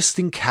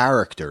interesting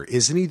character,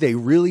 isn't he? They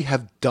really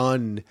have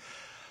done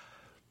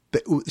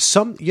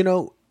some,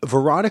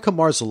 Veronica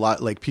Mars a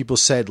lot, like people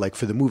said, like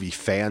for the movie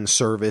fan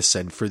service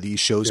and for these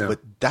shows,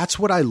 but that's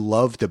what I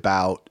loved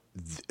about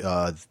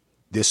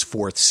this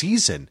fourth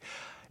season.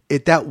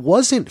 That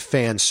wasn't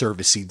fan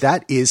servicey.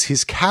 That is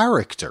his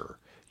character.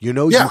 You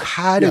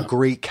had a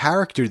great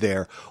character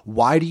there.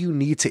 Why do you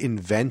need to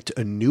invent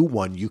a new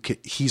one?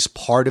 He's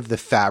part of the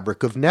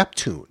fabric of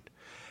Neptune.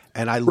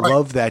 And I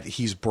love that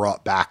he's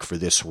brought back for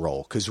this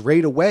role because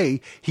right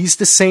away, he's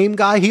the same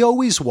guy he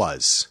always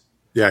was.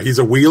 Yeah, he's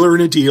a wheeler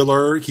and a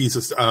dealer. He's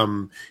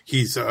a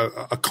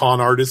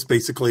con artist,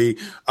 basically,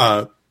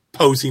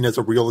 posing as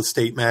a real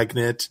estate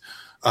magnate.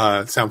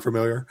 Sound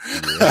familiar?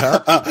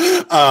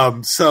 Yeah.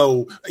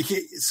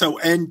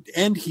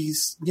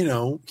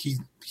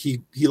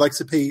 He likes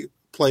to pay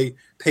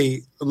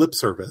lip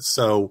service.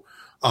 So,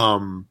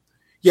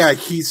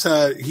 he's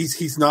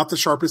not the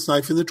sharpest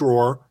knife in the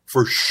drawer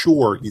for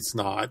sure. He's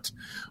not,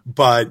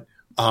 but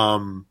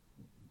this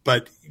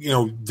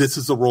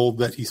is the role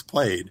that he's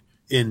played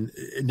in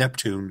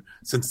Neptune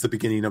since the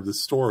beginning of the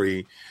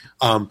story.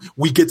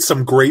 We get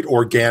some great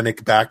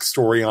organic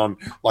backstory on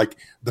like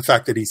the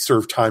fact that he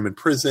served time in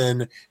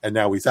prison and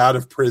now he's out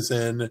of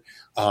prison.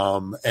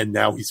 And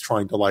now he's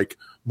trying to like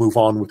move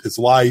on with his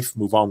life,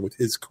 move on with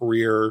his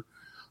career.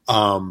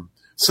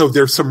 So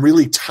there's some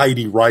really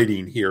tidy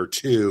writing here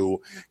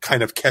too,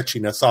 kind of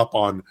catching us up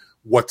on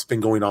what's been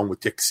going on with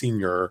Dick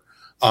Sr.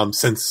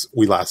 Since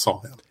we last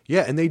saw him.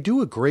 Yeah, and they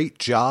do a great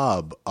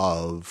job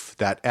of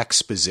that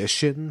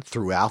exposition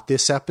throughout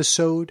this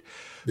episode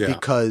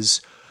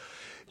because,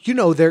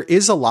 there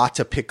is a lot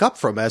to pick up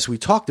from. As we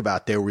talked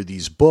about, there were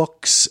these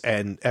books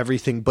and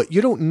everything, but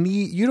you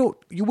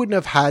wouldn't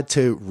have had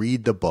to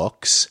read the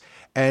books.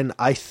 And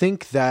I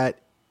think that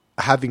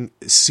having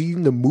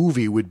seen the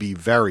movie would be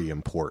very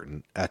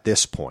important at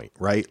this point,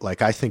 right?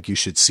 Like, I think you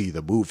should see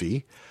the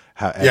movie.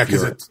 At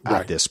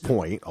this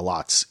point, a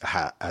lot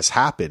has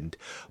happened,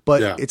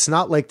 but it's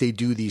not like they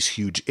do these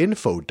huge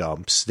info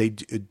dumps.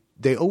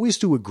 They always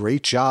do a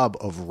great job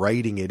of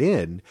writing it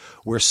in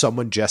where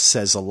someone just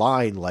says a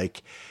line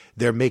like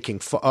they're making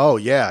fun. Oh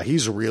yeah,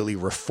 he's really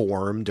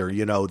reformed, or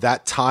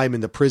that time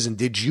in the prison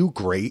did you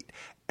great,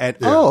 and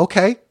oh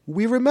okay,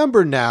 we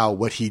remember now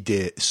what he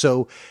did.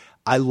 So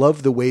I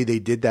love the way they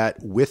did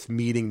that with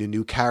meeting the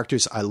new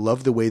characters. I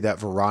love the way that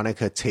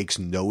Veronica takes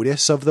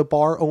notice of the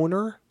bar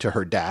owner to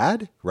her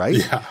dad, right?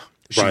 Yeah.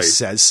 She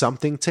says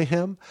something to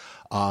him.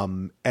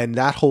 And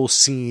that whole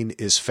scene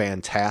is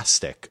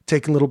fantastic.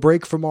 Taking a little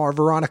break from our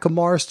Veronica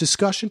Mars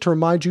discussion to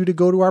remind you to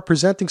go to our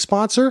presenting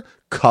sponsor,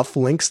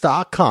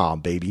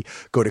 cufflinks.com, baby.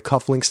 Go to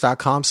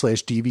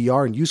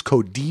cufflinks.com/DVR and use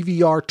code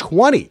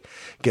DVR20.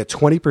 Get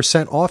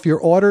 20% off your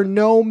order,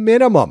 no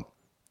minimum.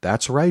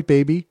 That's right,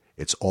 baby.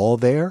 It's all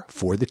there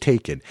for the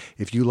taking.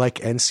 If you like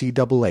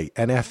NCAA,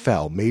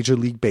 NFL, Major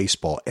League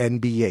Baseball,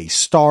 NBA,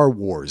 Star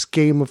Wars,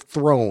 Game of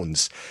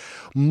Thrones,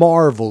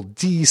 Marvel,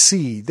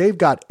 DC, they've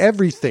got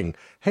everything.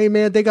 Hey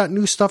man, they got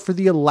new stuff for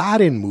the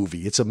Aladdin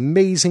movie. It's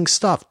amazing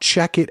stuff.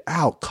 Check it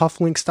out.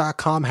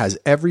 Cufflinks.com has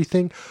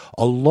everything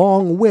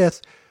along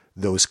with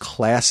those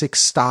classic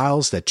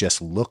styles that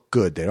just look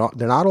good. They're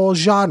not all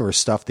genre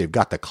stuff. They've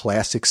got the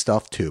classic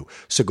stuff too.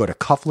 So go to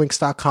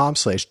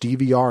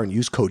cufflinks.com/DVR and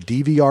use code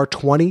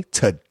DVR20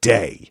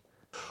 today.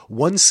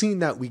 One scene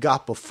that we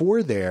got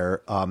before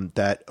there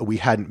that we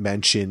hadn't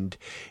mentioned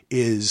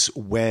is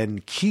when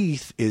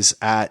Keith is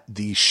at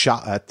the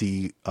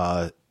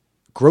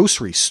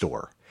grocery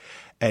store,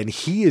 and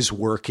he is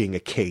working a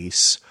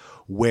case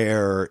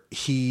where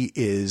he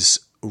is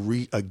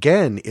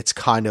it's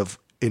kind of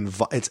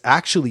it's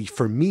actually,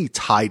 for me,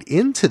 tied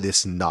into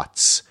this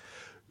nuts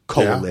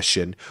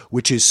coalition,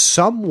 which is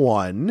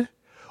someone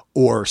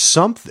or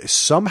something.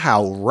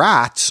 Somehow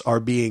rats are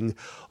being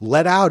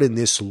let out in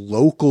this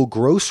local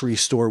grocery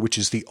store, which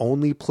is the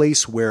only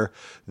place where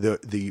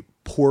the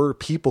poor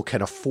people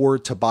can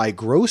afford to buy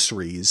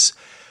groceries,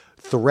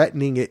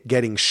 threatening it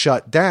getting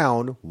shut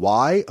down.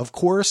 Why? Of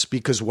course,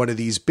 because one of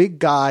these big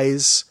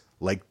guys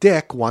like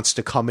Dick wants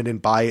to come in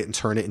and buy it and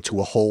turn it into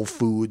a Whole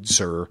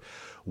Foods or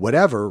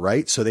whatever,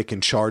 right? So they can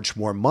charge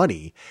more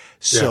money.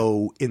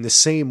 So in the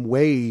same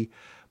way,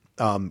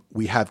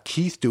 we have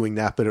Keith doing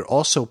that, but it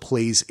also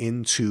plays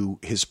into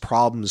his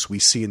problems we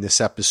see in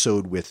this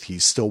episode with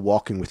he's still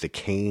walking with a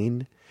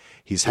cane.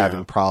 He's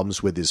having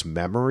problems with his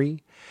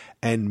memory.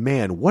 And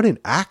man, what an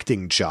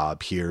acting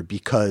job here,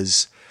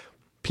 because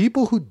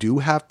people who do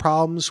have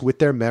problems with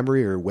their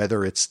memory, or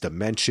whether it's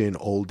dementia,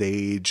 old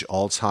age,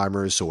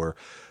 Alzheimer's, or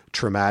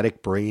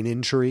traumatic brain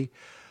injury,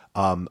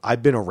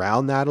 I've been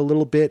around that a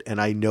little bit,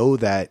 and I know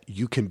that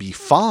you can be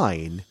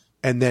fine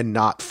and then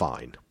not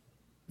fine.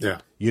 Yeah.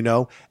 You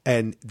know,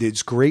 and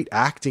there's great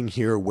acting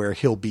here where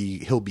he'll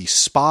be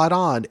spot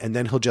on and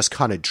then he'll just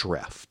kind of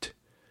drift.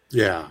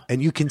 Yeah.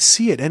 And you can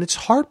see it, and it's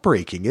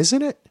heartbreaking,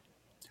 isn't it?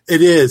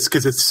 It is,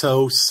 because it's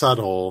so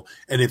subtle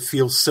and it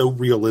feels so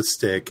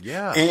realistic.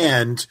 Yeah.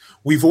 And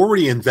we've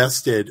already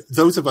invested,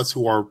 those of us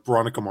who are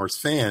Veronica Mars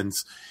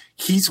fans,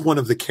 he's one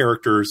of the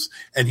characters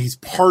and he's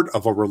part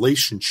of a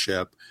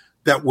relationship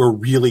that we're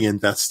really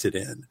invested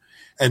in.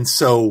 And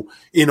so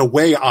in a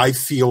way, I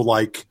feel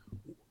like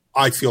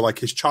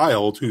his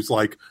child, who's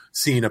like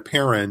seeing a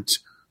parent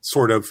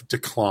sort of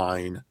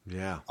decline.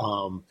 Yeah.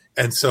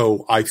 And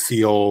so I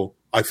feel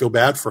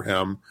bad for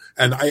him,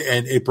 and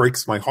it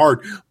breaks my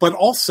heart, but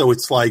also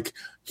it's like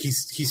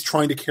he's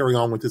trying to carry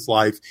on with his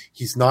life.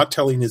 He's not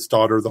telling his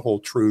daughter the whole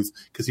truth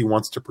because he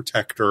wants to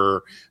protect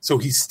her. So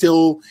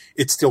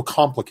it's still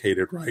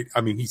complicated, right? I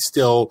mean, he's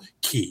still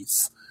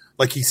Keith.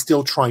 Like, he's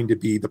still trying to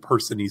be the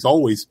person he's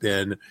always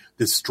been,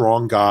 this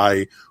strong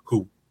guy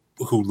who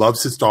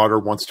loves his daughter,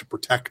 wants to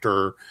protect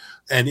her.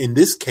 And in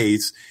this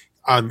case,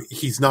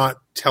 he's not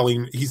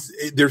telling,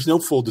 there's no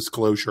full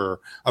disclosure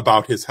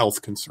about his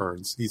health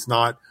concerns. He's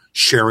not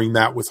sharing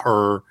that with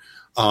her.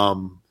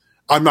 I'm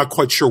not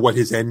quite sure what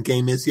his end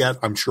game is yet.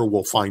 I'm sure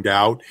we'll find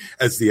out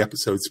as the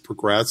episodes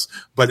progress.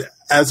 But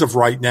as of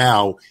right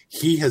now,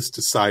 he has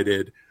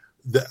decided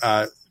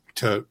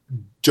to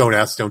don't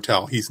ask, don't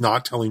tell. He's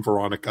not telling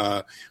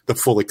Veronica the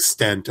full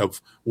extent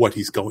of what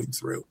he's going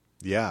through.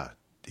 Yeah,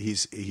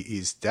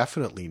 he's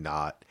definitely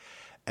not.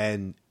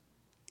 And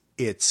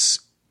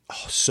it's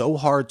so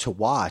hard to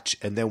watch.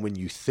 And then when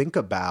you think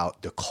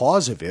about the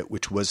cause of it,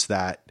 which was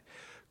that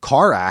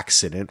car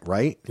accident,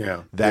 right?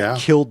 Yeah. That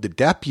killed the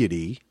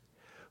deputy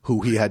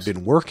who he had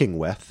been working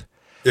with.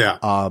 Yeah.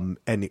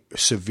 And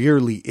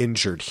severely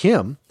injured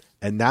him.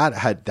 And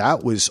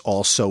that was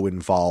also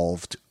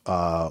involved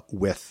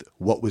with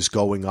what was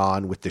going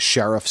on with the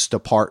sheriff's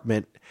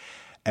department.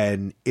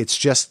 And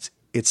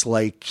it's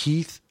like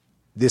Keith,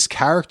 this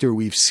character,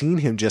 we've seen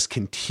him just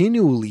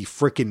continually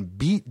freaking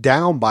beat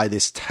down by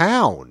this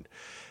town,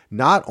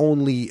 not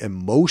only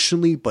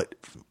emotionally, but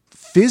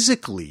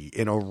physically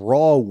in a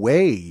raw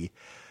way,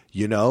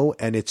 you know,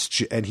 and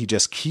he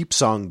just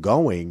keeps on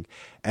going.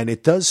 And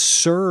it does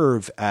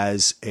serve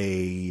as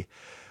a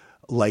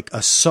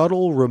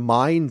subtle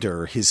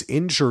reminder. His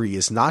injury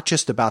is not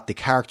just about the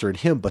character and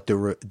him, but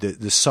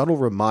the subtle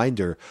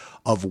reminder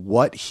of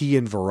what he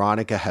and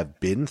Veronica have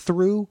been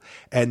through,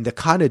 and the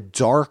kind of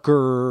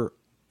darker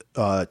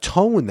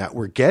tone that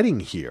we're getting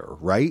here,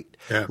 right?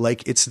 Yeah.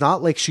 Like, it's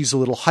not like she's a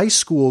little high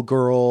school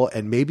girl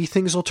and maybe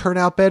things will turn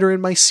out better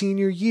in my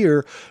senior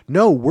year.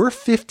 No, we're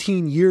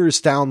 15 years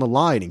down the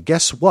line, and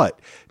guess what?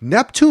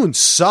 Neptune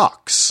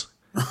sucks.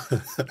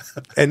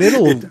 And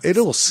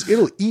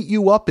it'll eat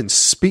you up and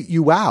spit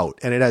you out.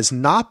 And it has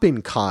not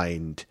been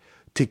kind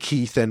to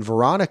Keith and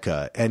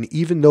Veronica. And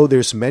even though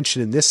there's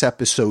mention in this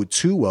episode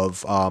too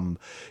of,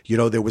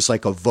 there was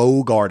like a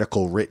Vogue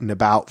article written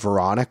about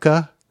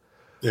Veronica.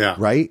 Yeah.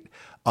 Right.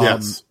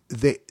 Yes.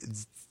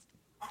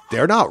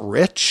 They're not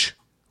rich,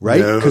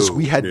 right? Because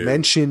we had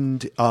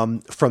mentioned,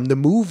 from the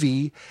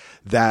movie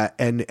that,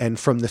 and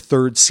from the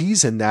third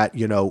season that,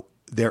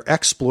 their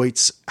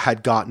exploits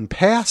had gotten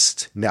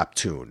past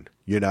Neptune,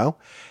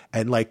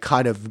 and like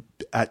kind of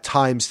at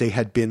times they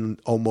had been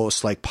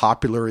almost like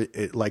popular,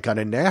 like on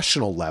a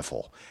national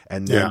level.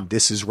 And then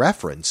this is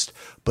referenced,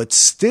 but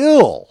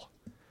still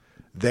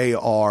they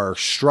are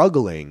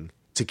struggling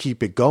to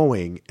keep it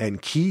going. And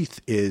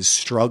Keith is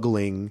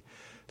struggling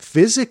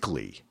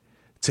physically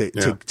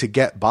to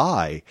get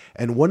by.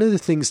 And one of the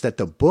things that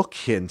the book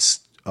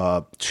hints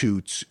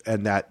to,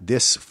 and that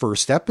this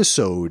first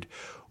episode,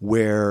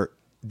 where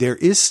there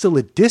is still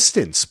a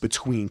distance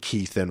between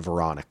Keith and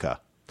Veronica.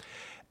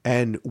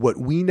 And what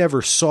we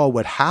never saw,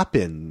 what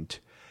happened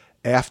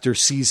after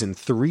season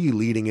 3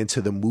 leading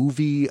into the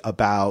movie,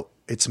 about,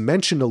 it's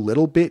mentioned a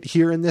little bit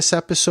here in this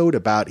episode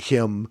about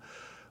him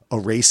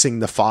erasing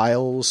the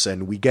files,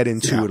 and we get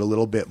into it a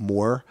little bit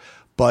more.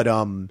 But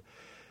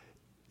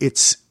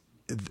it's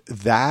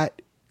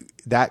that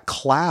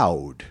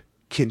cloud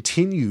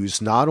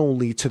continues not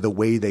only to the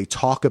way they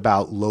talk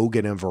about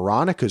Logan and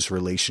Veronica's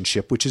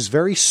relationship, which is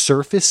very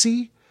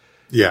surfacey.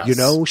 Yes.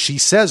 She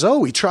says,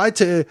 oh, he tried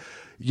to,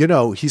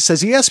 he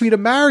says he asked me to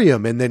marry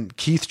him. And then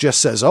Keith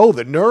just says, oh,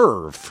 the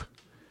nerve.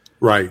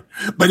 Right.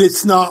 But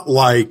it's not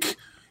like,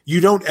 you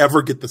don't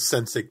ever get the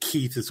sense that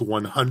Keith is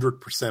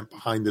 100%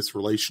 behind this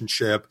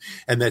relationship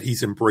and that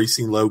he's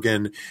embracing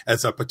Logan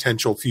as a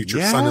potential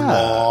future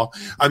son-in-law.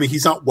 I mean,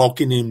 he's not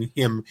welcoming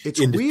him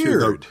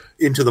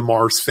into the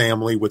Mars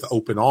family with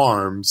open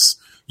arms.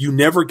 You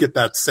never get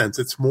that sense.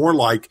 It's more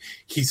like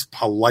he's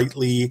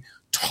politely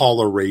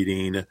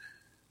tolerating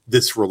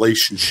this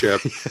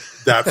relationship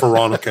that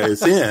Veronica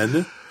is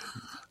in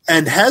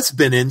and has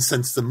been in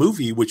since the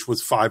movie, which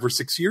was 5 or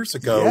 6 years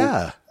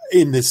ago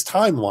in this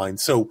timeline.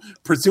 So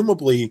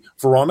presumably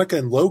Veronica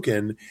and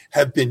Logan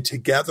have been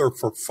together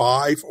for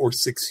 5 or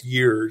 6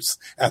 years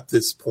at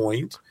this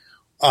point,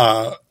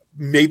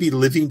 maybe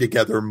living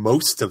together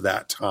most of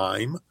that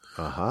time.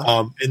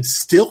 And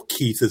still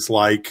Keith is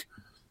like,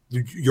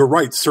 you're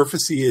right.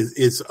 Surfacey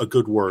is a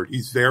good word.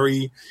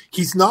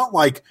 He's not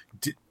like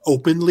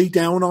openly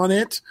down on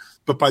it,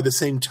 but by the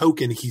same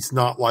token, he's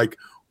not like,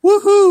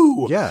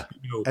 woohoo. Yeah.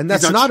 And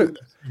that's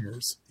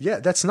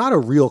that's not a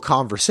real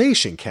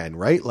conversation, Ken,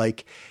 right?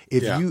 Like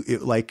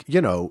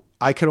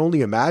I can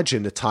only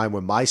imagine the time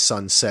when my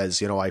son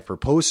says, I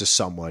propose to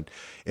someone.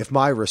 If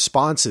my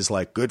response is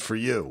like, good for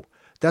you,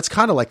 that's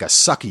kind of like a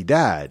sucky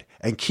dad.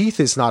 And Keith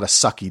is not a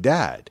sucky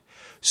dad.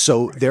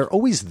 So they're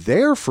always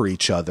there for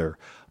each other.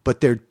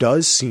 But there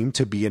does seem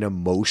to be an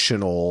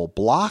emotional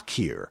block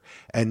here.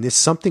 And it's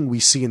something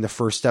we see in the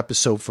first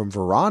episode from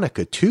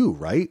Veronica too,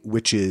 right?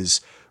 Which is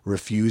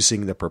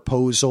refusing the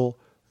proposal,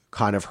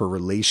 kind of her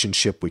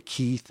relationship with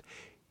Keith.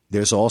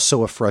 There's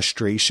also a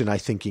frustration, I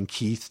think, in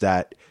Keith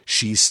that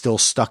she's still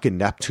stuck in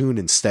Neptune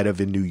instead of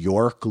in New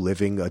York,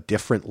 living a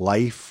different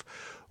life,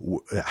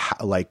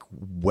 like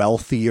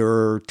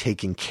wealthier,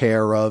 taken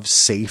care of,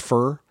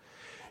 safer.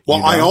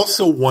 Well, I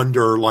also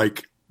wonder,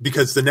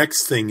 because the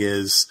next thing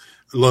is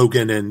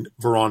Logan and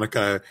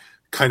Veronica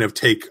kind of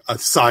take a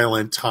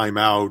silent time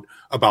out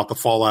about the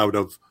fallout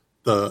of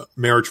the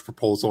marriage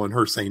proposal and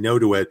her saying no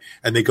to it.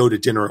 And they go to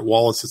dinner at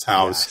Wallace's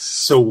house. Yes.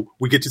 So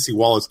we get to see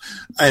Wallace.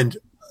 And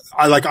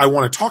I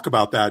want to talk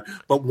about that.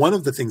 But one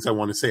of the things I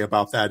want to say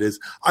about that is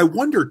I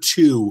wonder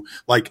too,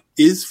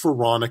 is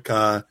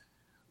Veronica,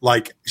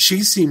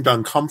 she seemed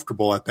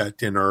uncomfortable at that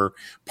dinner.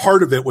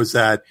 Part of it was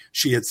that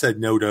she had said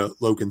no to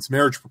Logan's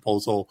marriage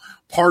proposal.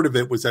 Part of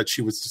it was that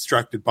she was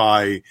distracted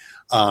by,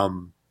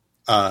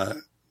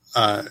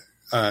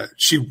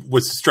 she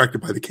was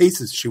distracted by the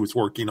cases she was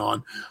working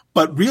on.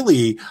 But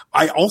really,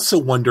 I also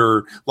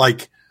wonder,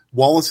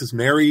 Wallace is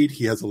married.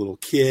 He has a little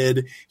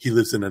kid. He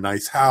lives in a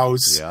nice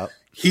house. Yep.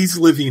 He's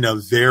living a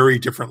very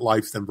different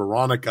life than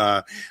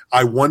Veronica.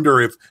 I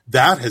wonder if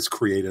that has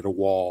created a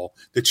wall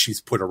that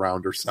she's put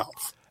around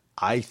herself.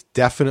 I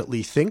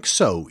definitely think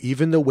so.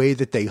 Even the way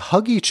that they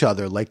hug each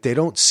other, they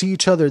don't see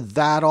each other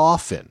that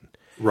often.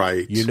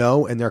 Right.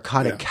 And they're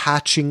kind of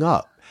catching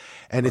up.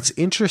 And it's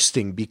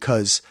interesting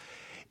because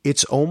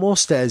it's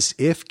almost as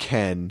if,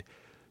 Ken,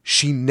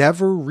 she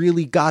never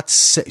really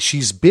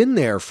she's been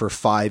there for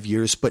 5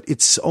 years, but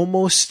it's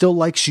almost still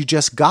like she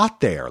just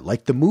got there,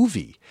 like the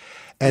movie.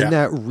 And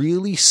that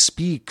really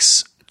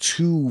speaks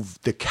to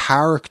the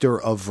character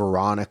of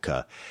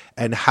Veronica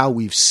and how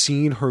we've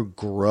seen her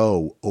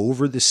grow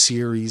over the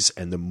series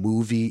and the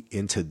movie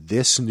into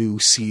this new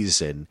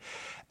season.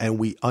 And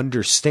we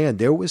understand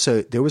there was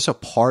a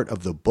part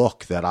of the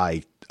book that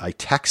I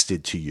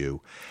texted to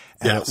you,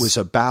 and it was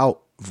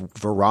about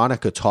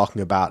Veronica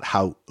talking about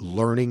how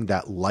learning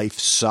that life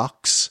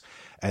sucks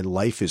and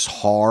life is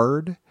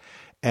hard.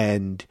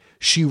 And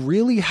she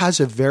really has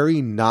a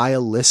very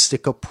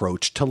nihilistic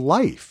approach to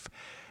life.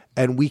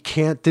 And we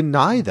can't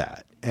deny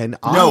that. And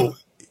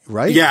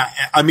right? Yeah.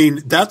 I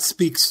mean, that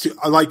speaks to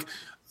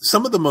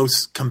some of the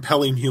most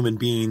compelling human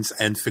beings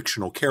and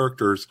fictional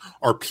characters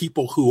are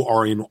people who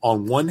are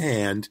on one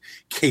hand,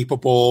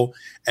 capable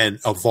and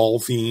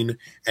evolving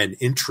and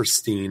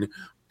interesting,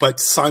 but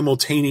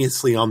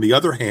simultaneously, on the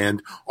other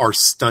hand, are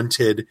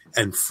stunted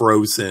and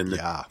frozen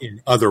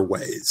in other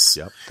ways.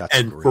 Yep,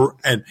 that's great.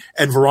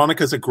 And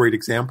Veronica's a great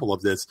example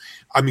of this.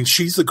 I mean,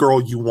 she's the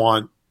girl you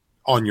want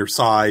on your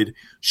side.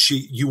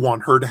 You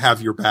want her to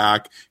have your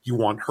back. You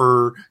want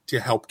her to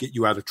help get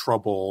you out of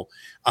trouble.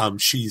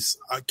 She's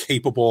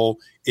capable,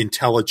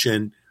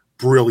 intelligent,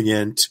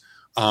 brilliant.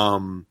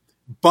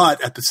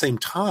 But at the same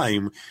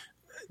time,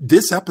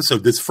 this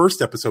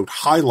first episode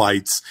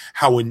highlights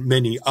how in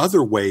many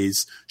other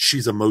ways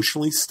she's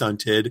emotionally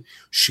stunted.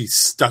 She's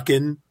stuck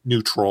in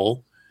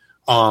neutral.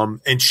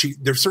 And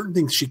there's certain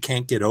things she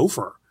can't get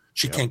over.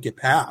 She can't get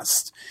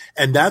past.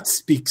 And that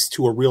speaks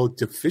to a real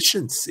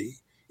deficiency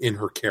in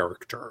her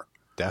character.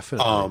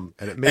 Definitely.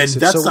 And it makes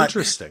it so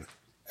interesting.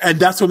 And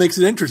that's what makes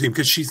it interesting,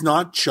 because she's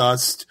not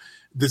just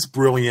this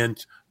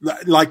brilliant,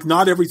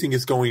 not everything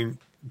is going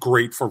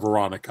great for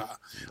Veronica.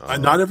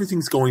 Not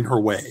everything's going her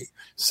way.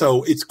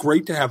 So it's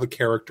great to have a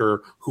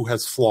character who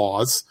has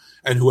flaws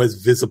and who has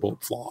visible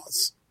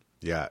flaws.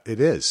 Yeah, it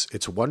is.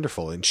 It's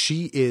wonderful. And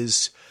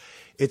it's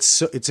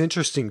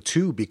interesting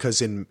too,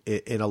 because in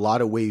a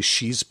lot of ways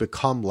she's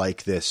become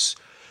like this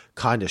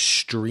kind of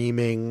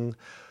streaming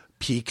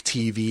peak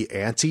TV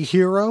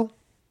anti-hero.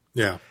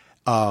 Yeah.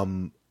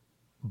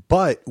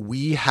 But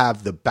we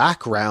have the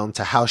background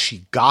to how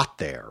she got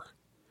there.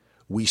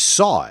 We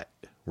saw it,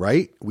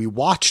 right? We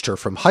watched her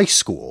from high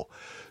school.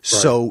 Right.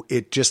 So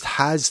it just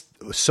has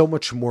so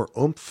much more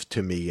oomph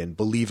to me and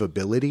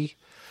believability.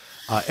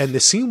 And the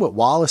scene with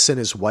Wallace and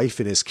his wife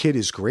and his kid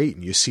is great.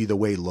 And you see the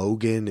way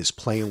Logan is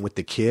playing with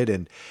the kid.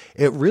 And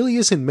it really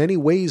is, in many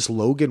ways,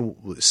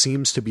 Logan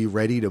seems to be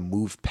ready to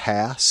move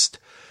past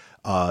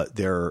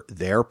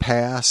their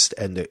past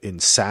and the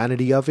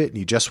insanity of it. And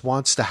he just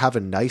wants to have a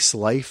nice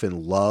life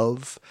and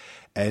love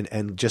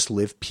and just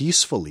live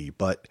peacefully.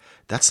 But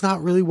that's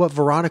not really what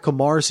Veronica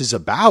Mars is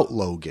about,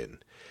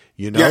 Logan.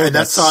 You know, yeah, and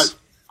that's not,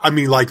 I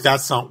mean, like,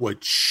 that's not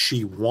what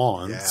she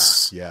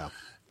wants. Yeah.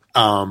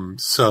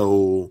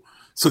 So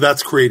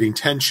that's creating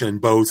tension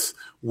both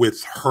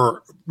with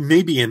her,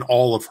 maybe in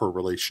all of her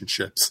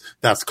relationships,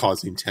 that's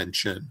causing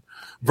tension.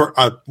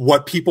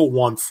 What people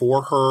want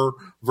for her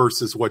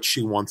versus what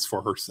she wants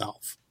for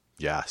herself.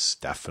 Yes,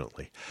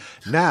 definitely.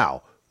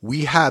 Now,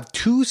 we have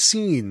two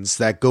scenes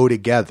that go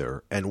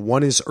together, and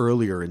one is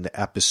earlier in the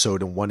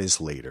episode and one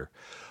is later.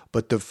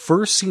 But the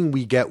first scene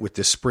we get with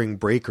the Spring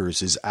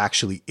Breakers is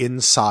actually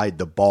inside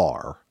the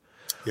bar.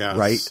 Yes.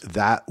 Right?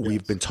 That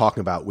we've been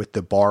talking about with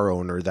the bar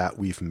owner that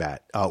we've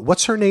met.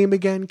 What's her name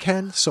again,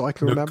 Ken? So I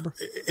can remember.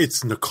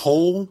 It's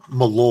Nicole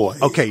Malloy.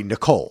 Okay,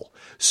 Nicole.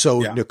 So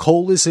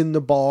Nicole is in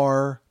the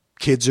bar.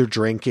 Kids are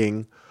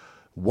drinking.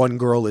 One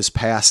girl is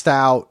passed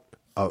out.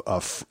 A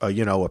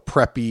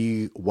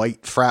preppy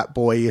white frat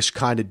boyish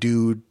kind of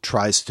dude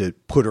tries to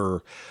put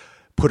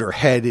her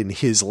head in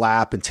his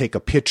lap and take a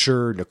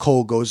picture.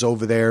 Nicole goes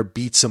over there,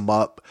 beats him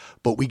up.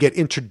 But we get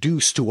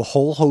introduced to a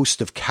whole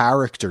host of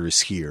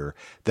characters here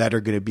that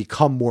are going to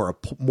become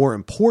more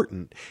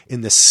important in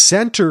the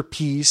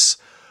centerpiece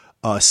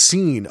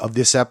scene of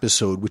this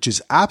episode, which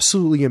is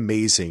absolutely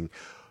amazing.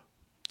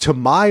 To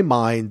my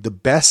mind, the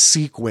best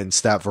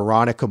sequence that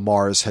Veronica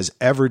Mars has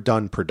ever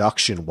done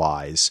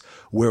production-wise,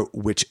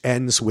 which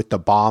ends with the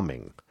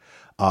bombing.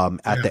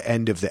 At the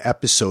end of the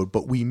episode,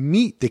 but we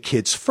meet the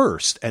kids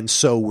first. And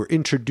so we're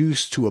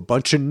introduced to a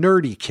bunch of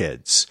nerdy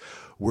kids.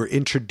 We're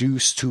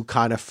introduced to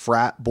kind of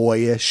frat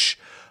boyish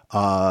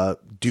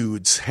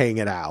dudes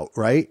hanging out,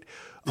 right?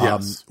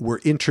 Yes.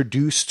 We're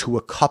introduced to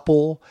a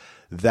couple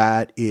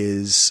that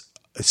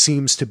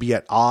seems to be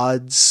at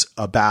odds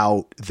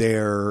about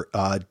their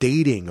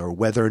dating or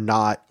whether or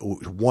not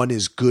one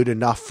is good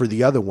enough for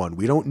the other one.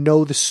 We don't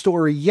know the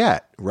story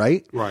yet,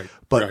 right? Right.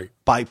 But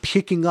by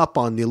picking up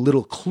on the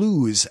little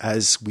clues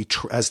as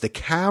the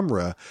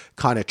camera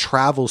kind of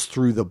travels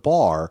through the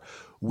bar,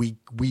 we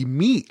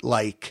meet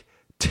like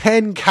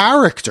 10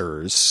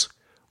 characters,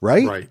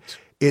 right? Right.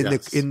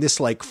 In this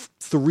like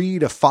 3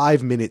 to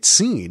 5 minute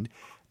scene.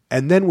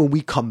 And then when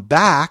we come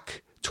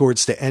back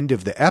towards the end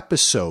of the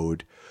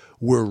episode,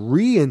 we're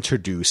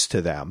reintroduced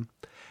to them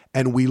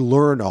and we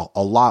learn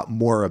a lot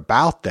more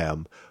about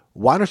them.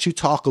 Why don't you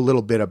talk a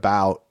little bit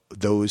about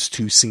those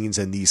two scenes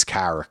and these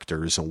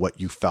characters and what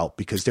you felt,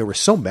 because there were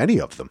so many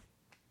of them.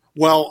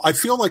 Well, I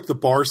feel like the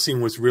bar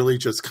scene was really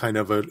just kind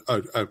of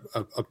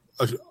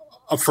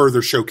a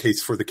further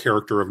showcase for the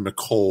character of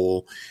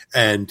Nicole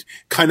and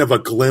kind of a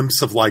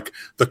glimpse of like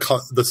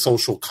the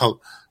social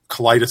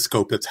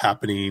kaleidoscope that's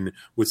happening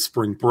with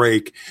Spring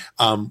Break,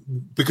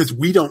 because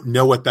we don't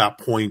know at that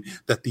point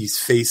that these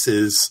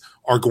faces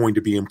are going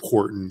to be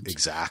important.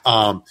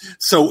 Exactly.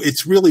 So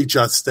it's really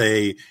just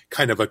a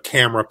kind of a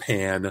camera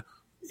pan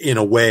in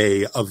a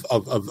way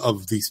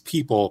of these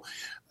people.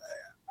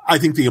 I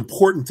think the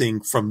important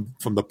thing from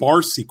the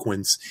bar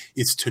sequence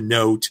is to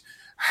note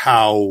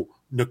how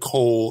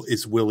Nicole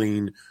is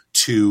willing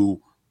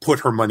to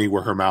put her money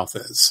where her mouth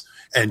is.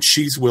 And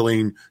she's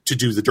willing to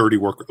do the dirty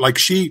work. Like,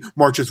 she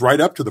marches right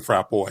up to the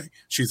frat boy.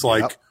 She's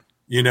like,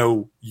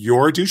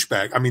 you're a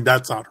douchebag. I mean,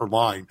 that's not her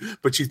line,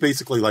 but she's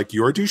basically like,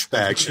 you're a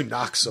douchebag. She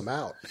knocks him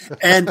out.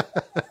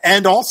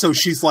 and also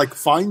she's like,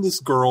 find this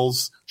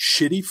girl's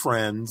shitty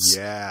friends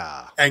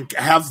and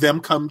have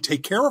them come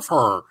take care of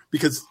her,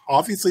 because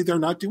obviously they're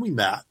not doing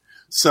that.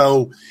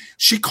 So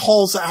she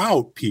calls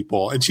out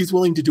people and she's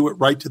willing to do it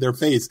right to their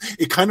face.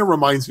 It kind of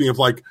reminds me of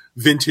like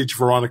vintage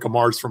Veronica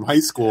Mars from high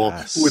school,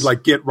 who would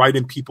like get right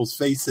in people's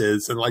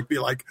faces and like be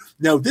like,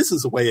 no, this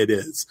is the way it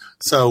is.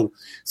 So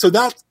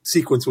that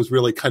sequence was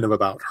really kind of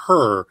about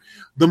her.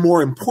 The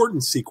more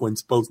important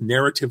sequence, both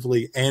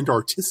narratively and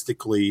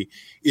artistically,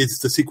 is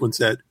the sequence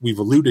that we've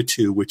alluded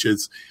to, which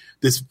is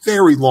this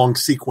very long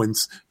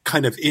sequence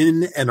kind of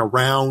in and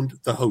around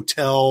the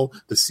hotel,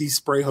 the Sea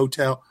Spray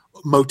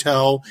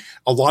motel.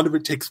 A lot of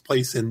it takes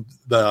place in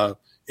the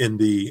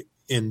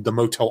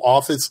motel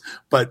office,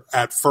 but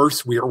at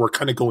first we're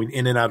kind of going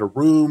in and out of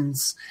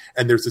rooms,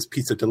 and there's this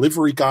pizza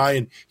delivery guy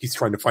and he's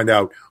trying to find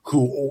out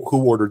who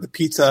ordered the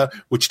pizza,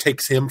 which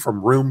takes him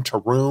from room to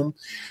room.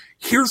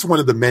 Here's one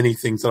of the many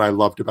things that I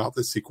loved about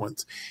this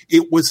sequence.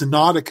 It was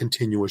not a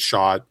continuous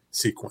shot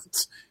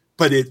sequence,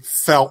 but it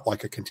felt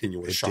like a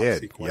continuous shot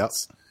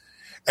sequence. Yep.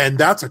 And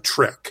that's a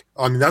trick.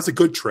 I mean, that's a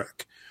good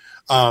trick.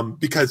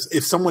 Because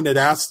if someone had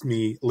asked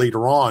me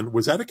later on,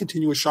 was that a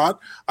continuous shot?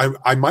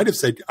 I might have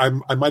said,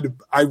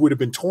 I would have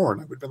been torn.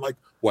 I would have been like,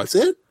 was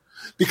it?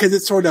 Because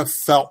it sort of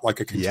felt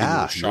like a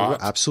continuous shot.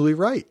 You're absolutely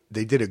right.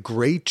 They did a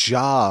great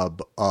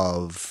job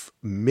of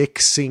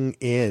mixing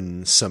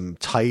in some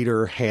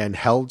tighter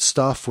handheld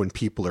stuff when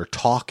people are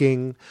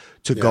talking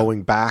to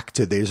going back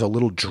to, there's a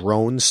little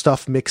drone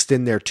stuff mixed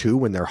in there too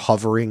when they're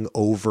hovering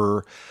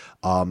over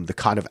the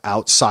kind of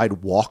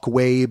outside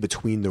walkway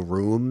between the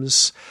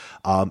rooms.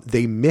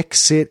 They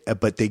mix it,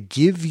 but they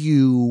give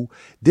you,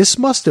 this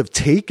must have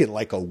taken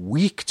like a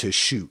week to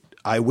shoot.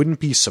 I wouldn't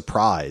be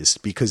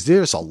surprised because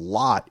there's a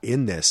lot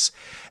in this,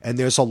 and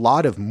there's a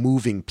lot of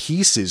moving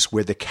pieces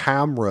where the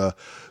camera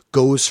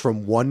goes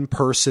from one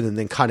person and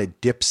then kind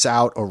of dips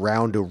out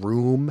around a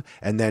room.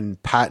 And then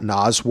Patton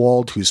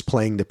Oswalt, who's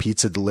playing the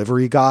pizza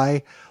delivery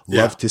guy,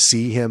 love to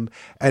see him.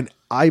 And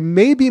I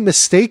may be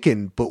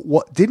mistaken, but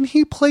didn't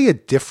he play a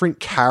different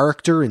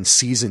character in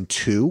season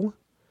 2?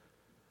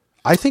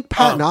 I think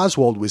Patton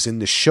Oswalt was in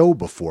the show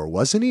before,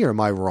 wasn't he? Or am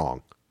I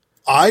wrong?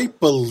 I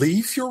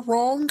believe you're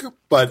wrong,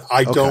 but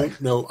I don't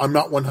know. I'm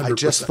not 100%. I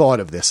just thought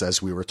of this as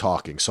we were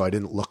talking, so I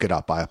didn't look it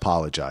up. I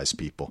apologize,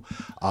 people.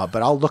 But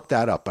I'll look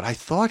that up. But I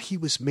thought he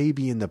was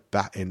maybe in the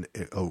back in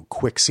a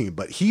quick scene,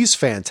 but he's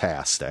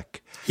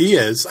fantastic. He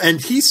is.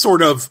 And he's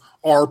sort of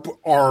our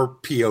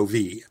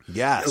POV.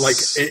 Yes. Like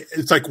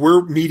it's like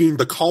we're meeting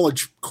the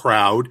college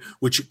crowd,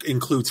 which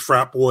includes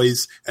frat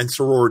boys and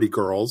sorority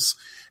girls.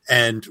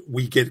 And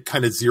we get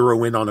kind of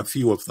zero in on a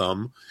few of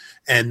them.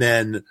 And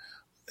then,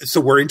 so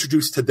we're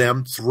introduced to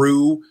them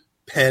through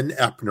Penn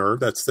Epner.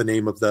 That's the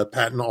name of the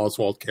Patton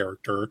Oswalt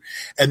character.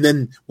 And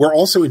then we're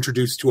also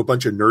introduced to a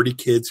bunch of nerdy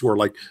kids who are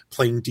like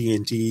playing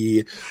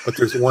D&D, but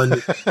there's one.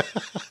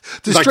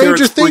 The like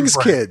Stranger Things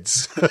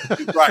kids.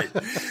 Right.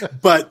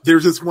 But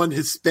there's this one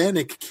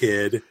Hispanic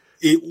kid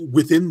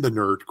within the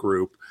nerd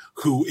group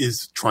who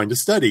is trying to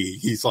study.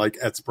 He's like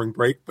at spring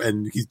break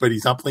but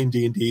he's not playing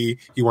D&D.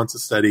 He wants to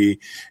study,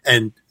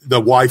 and the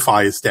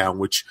Wi-Fi is down,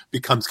 which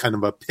becomes kind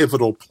of a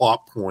pivotal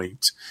plot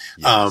point.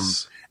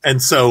 Yes.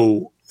 And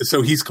so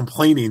he's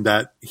complaining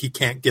that he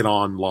can't get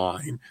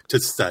online to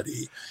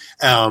study.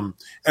 And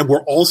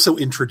we're also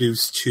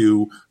introduced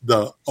to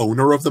the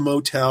owner of the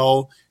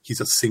motel.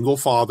 He's a single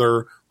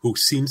father who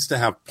seems to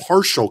have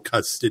partial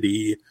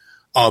custody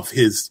of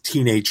his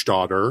teenage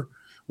daughter.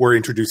 We're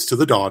introduced to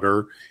the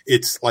daughter.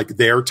 It's like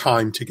their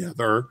time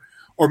together,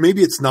 or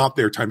maybe it's not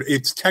their time.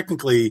 It's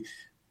technically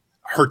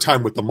her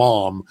time with the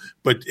mom,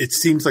 but it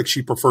seems like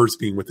she prefers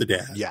being with the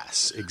dad.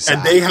 Yes,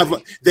 exactly.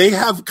 And they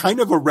have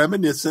kind of a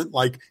reminiscent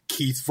like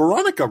Keith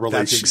Veronica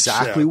relationship. That's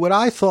exactly what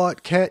I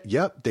thought, Kat.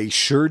 Yep, they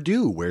sure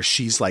do. Where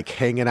she's like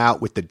hanging out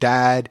with the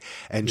dad,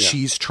 and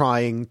she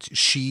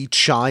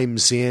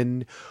chimes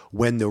in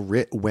when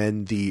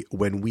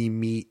we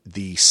meet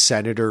the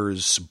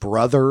senator's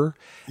brother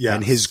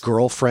and his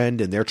girlfriend,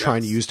 and they're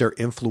trying to use their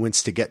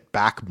influence to get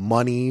back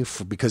money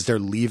because they're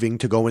leaving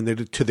to go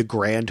to the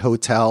Grand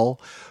Hotel,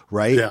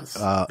 right? Yes.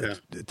 To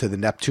the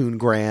Neptune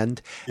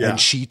Grand. And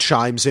she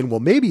chimes in, well,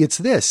 maybe it's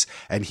this.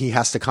 And he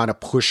has to kind of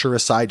push her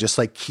aside, just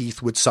like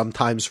Keith would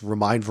sometimes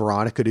remind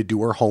Veronica to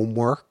do her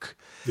homework.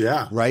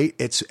 Yeah. Right.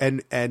 It's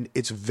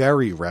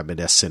very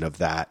reminiscent of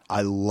that.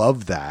 I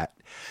love that.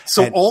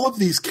 So all of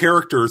these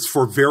characters,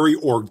 for very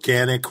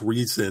organic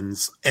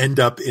reasons, end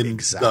up in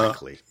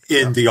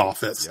the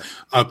office.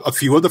 Yeah. A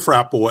few of the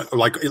frat boys,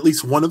 like at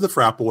least one of the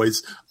frat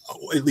boys,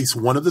 at least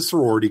one of the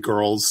sorority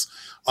girls,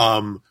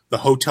 the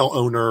hotel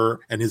owner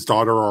and his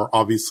daughter are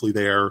obviously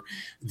there.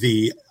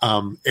 The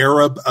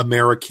Arab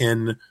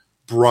American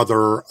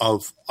brother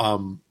of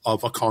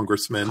a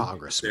congressman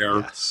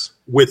there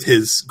with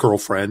his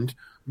girlfriend,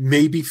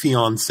 maybe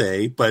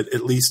fiance, but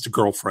at least a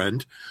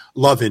girlfriend,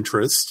 love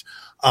interest.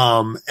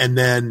 And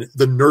then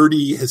the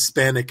nerdy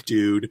Hispanic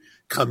dude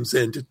comes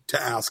in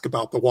to ask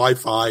about the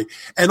Wi-Fi.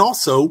 And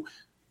also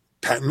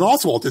Patton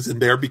Oswalt is in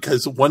there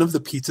because one of the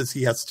pizzas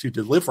he has to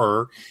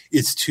deliver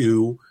is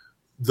to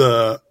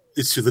the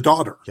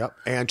daughter. Yep.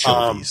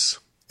 Anchovies.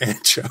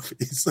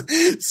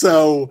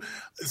 So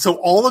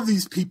all of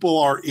these people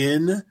are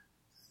in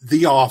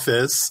the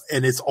office,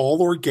 and it's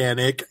all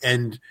organic,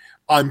 and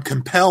I'm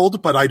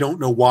compelled, but I don't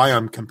know why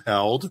I'm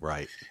compelled.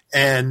 Right.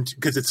 And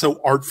because it's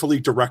so artfully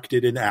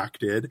directed and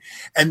acted.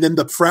 And then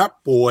the frat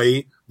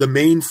boy, the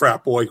main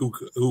frat boy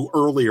who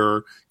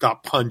earlier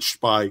got punched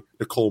by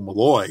Nicole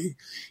Malloy,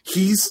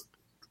 he's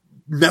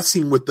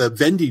messing with the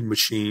vending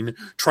machine,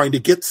 trying to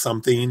get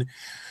something.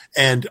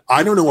 And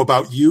I don't know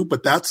about you,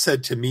 but that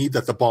said to me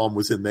that the bomb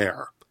was in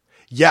there.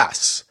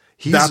 Yes.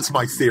 That's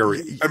my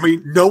theory. I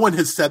mean, no one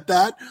has said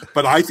that,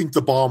 but I think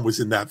the bomb was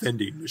in that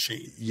vending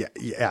machine. Yeah.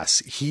 Yes.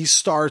 He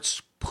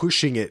starts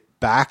pushing it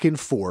back and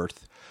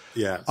forth.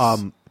 Yes.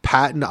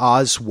 Patton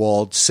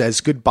Oswalt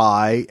says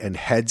goodbye and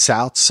heads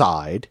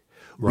outside.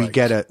 Right.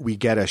 We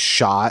get a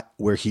shot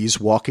where he's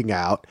walking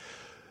out.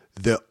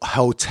 The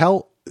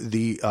hotel,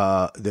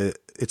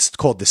 it's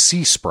called the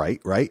Sea Sprite,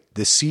 right?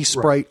 The Sea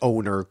Sprite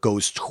owner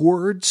goes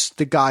towards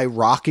the guy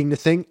rocking the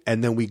thing,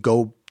 and then we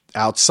go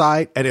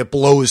outside and it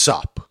blows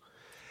up.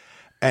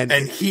 And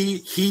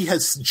he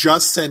has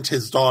just sent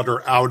his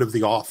daughter out of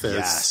the office.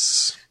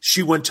 Yes.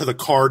 she went to the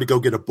car to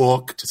go get a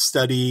book to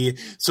study.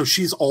 So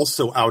she's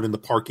also out in the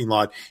parking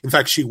lot. In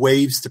fact, she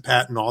waves to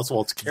Patton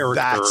Oswalt's character.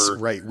 That's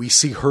right. We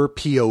see her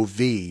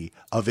POV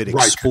of it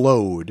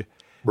explode.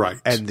 Right.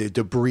 And the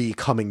debris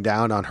coming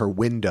down on her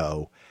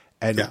window.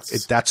 And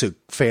yes. That's a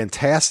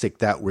fantastic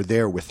that we're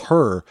there with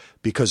her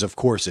because, of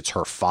course, it's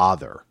her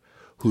father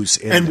who's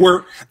in and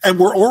there.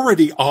 we're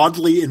already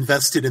oddly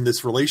invested in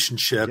this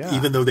relationship, Yeah.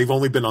 even though they've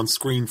only been on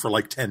screen for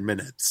like 10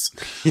 minutes.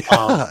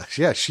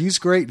 Yeah, she's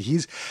great.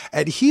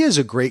 He is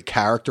a great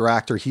character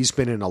actor. He's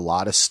been in a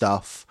lot of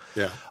stuff.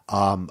 Yeah.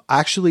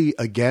 Actually,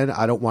 again,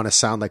 I don't want to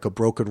sound like a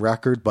broken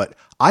record, but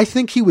I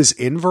think he was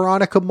in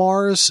Veronica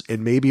Mars,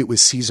 and maybe it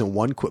was season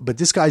 1. But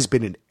this guy's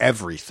been in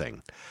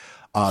everything.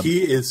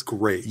 He is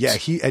great. Yeah,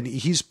 he's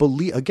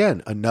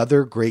again,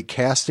 another great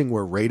casting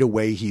where right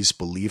away he's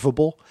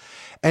believable.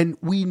 And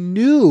we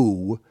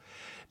knew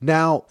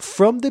now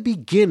from the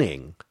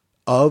beginning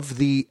of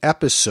the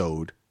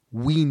episode,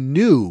 we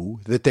knew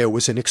that there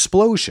was an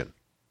explosion.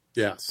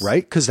 Yes.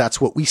 Right? Because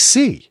that's what we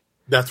see.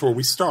 That's where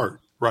we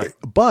start. Right.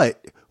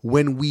 But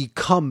when we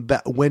come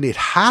back, when it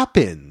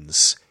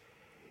happens,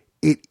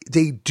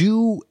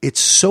 it's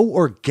so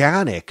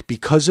organic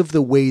because of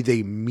the way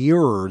they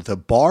mirror the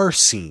bar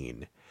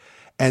scene.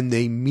 And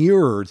they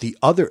mirror the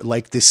other,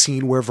 like the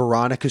scene where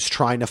Veronica's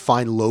trying to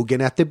find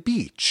Logan at the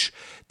beach.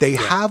 They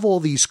have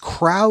all these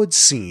crowd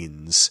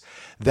scenes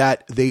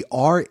that they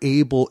are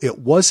able. It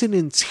wasn't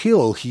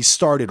until he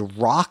started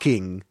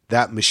rocking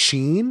that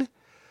machine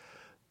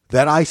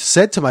that I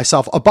said to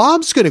myself, a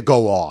bomb's going to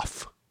go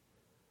off.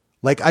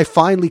 Like I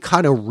finally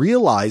kind of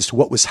realized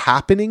what was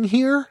happening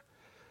here.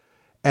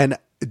 And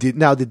did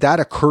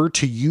that occur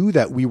to you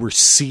that we were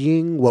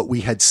seeing what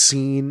we had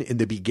seen in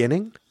the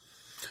beginning?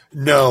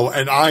 No,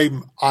 and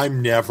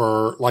I'm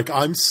never like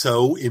I'm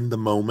so in the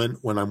moment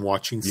when I'm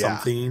watching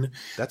something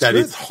that good.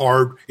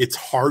 It's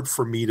hard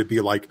for me to be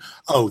like,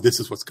 oh,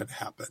 this is what's going to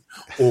happen,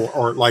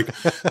 or like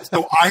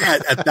so I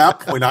had at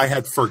that point I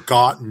had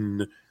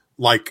forgotten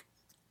like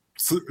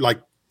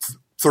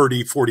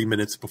 30, 40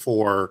 minutes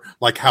before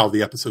like how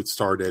the episode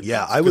started.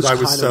 Yeah, I was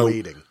kind of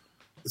waiting.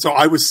 So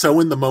I was so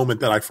in the moment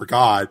that I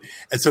forgot.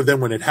 And so then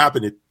when it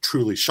happened, it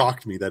truly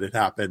shocked me that it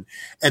happened.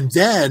 And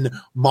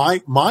then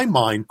my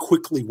mind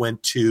quickly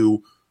went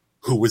to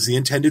who was the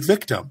intended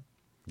victim.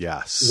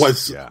 Yes.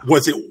 Was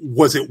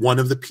it one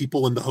of the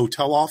people in the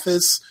hotel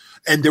office?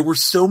 And there were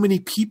so many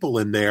people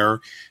in there,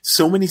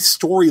 so many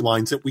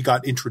storylines that we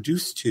got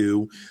introduced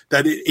to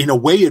that in a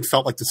way it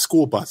felt like the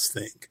school bus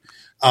thing.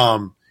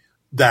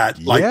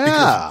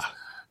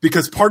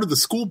 Because part of the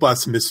school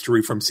bus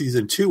mystery from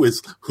season 2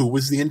 is who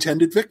was the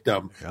intended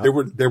victim.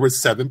 Yep. There were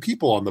 7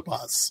 people on the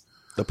bus.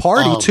 The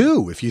party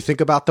too. If you think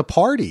about the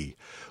party,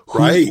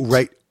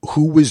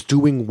 who was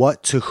doing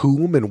what to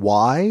whom and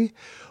why?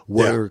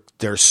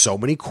 There's so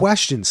many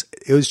questions.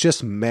 It was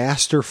just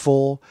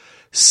masterful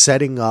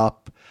setting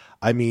up.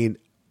 I mean,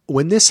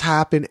 when this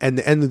happened and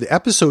the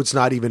episode's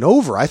not even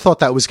over, I thought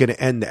that was going to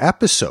end the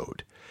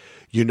episode,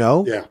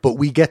 but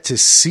we get to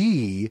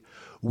see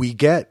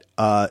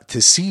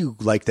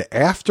like the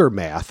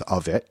aftermath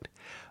of it.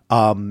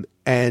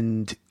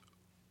 And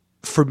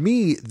for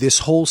me, this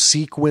whole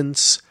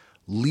sequence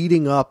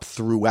leading up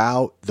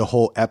throughout the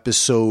whole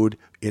episode,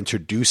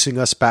 introducing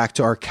us back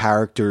to our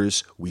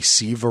characters. We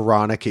see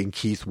Veronica and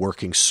Keith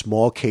working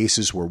small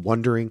cases. We're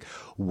wondering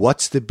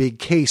what's the big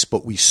case,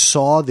 but we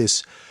saw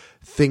this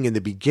thing in the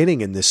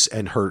beginning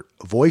and her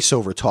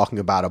voiceover talking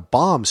about a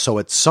bomb. So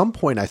at some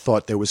point I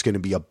thought there was going to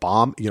be a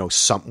bomb,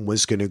 something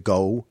was going to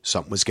go,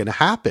 something was going to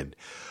happen.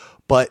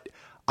 But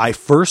I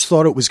first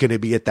thought it was going to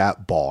be at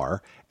that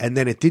bar, and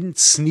then it didn't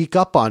sneak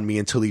up on me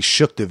until he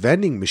shook the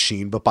vending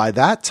machine. But by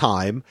that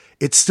time,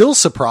 it still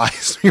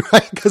surprised me,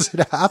 right? Because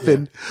it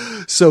happened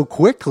so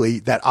quickly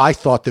that I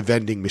thought the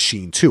vending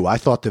machine too. I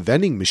thought the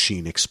vending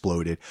machine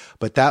exploded.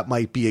 But that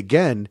might be,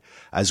 again,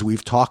 as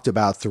we've talked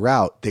about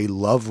throughout, they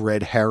love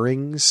red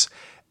herrings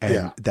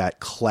and that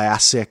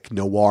classic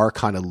noir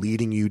kind of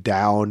leading you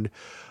down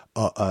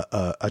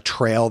a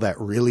trail that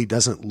really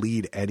doesn't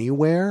lead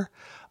anywhere.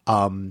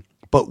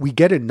 But we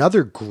get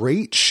another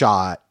great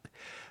shot,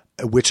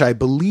 which I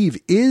believe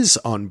is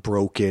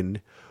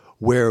Unbroken,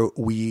 where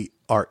we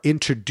are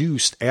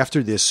introduced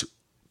after this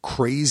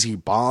crazy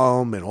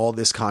bomb and all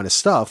this kind of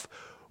stuff.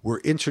 We're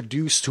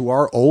introduced to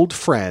our old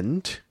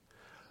friend,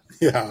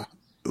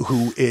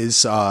 who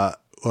is the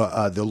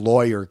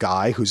lawyer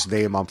guy whose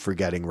name I'm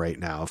forgetting right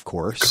now, of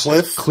course.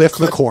 Cliff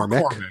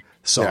McCormick.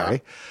 Sorry.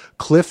 Yeah.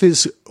 Cliff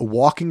is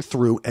walking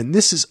through, and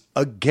this is,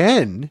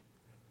 again,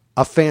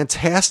 a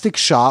fantastic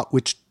shot,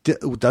 which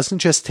doesn't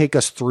just take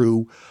us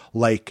through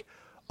like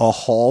a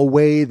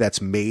hallway that's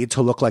made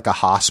to look like a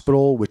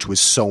hospital, which was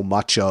so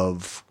much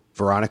of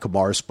Veronica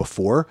Mars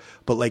before,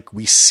 but like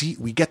we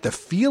get the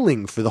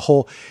feeling for the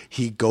whole,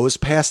 he goes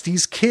past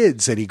these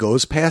kids and he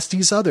goes past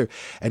these other,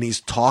 and he's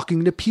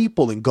talking to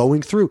people and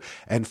going through,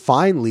 and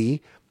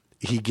finally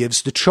he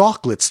gives the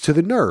chocolates to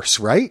the nurse,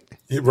 right?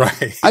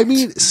 Right. I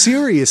mean,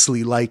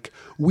 seriously, like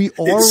we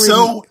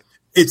already...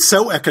 It's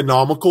so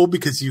economical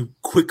because you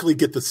quickly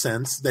get the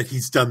sense that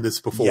he's done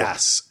this before.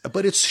 Yes,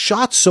 but it's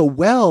shot so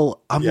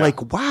well. I'm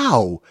like,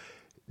 wow,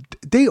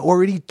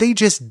 they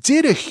just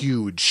did a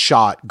huge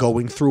shot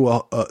going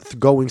through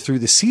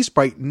the Sea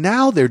Sprite.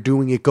 Now they're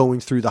doing it going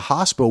through the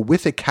hospital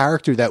with a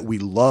character that we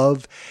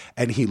love,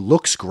 and he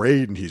looks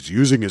great, and he's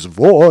using his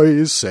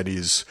voice, and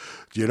he's,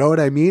 you know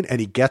what I mean?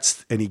 And he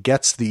gets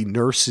the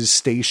nurse's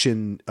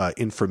station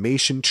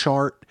information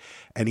chart,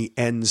 and he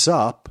ends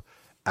up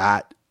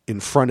in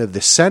front of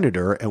the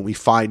senator, and we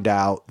find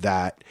out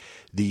that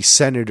the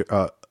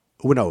senator,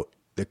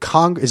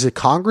 is it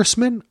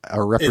congressman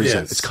or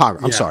representative? It's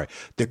Congress. I'm sorry.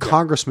 The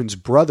congressman's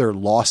brother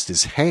lost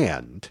his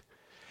hand,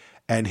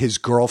 and his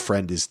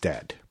girlfriend is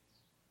dead.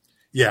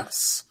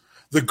 Yes.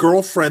 The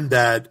girlfriend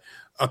that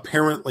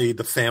apparently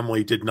the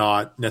family did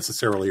not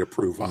necessarily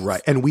approve of.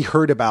 Right. And we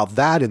heard about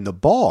that in the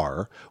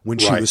bar when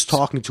she was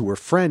talking to her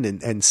friend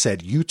and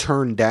said, you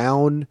turned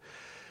down,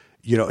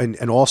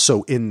 and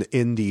also in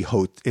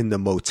the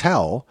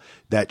motel,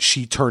 that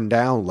she turned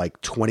down like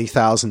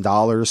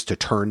 $20,000 to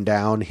turn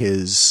down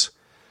his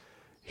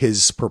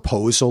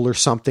proposal or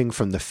something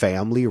from the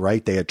family,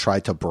 right? They had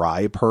tried to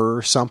bribe her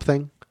or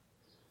something.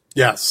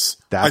 Yes.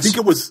 I think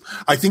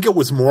it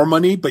was more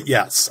money, but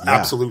yes,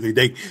 absolutely.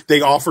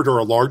 They offered her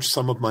a large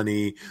sum of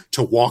money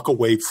to walk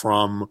away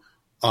from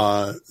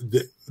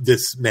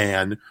this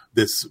man,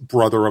 this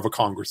brother of a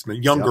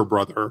congressman, younger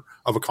brother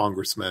of a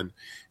congressman,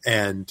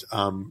 and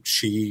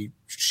she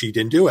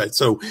didn't do it.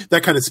 So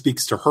that kind of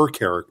speaks to her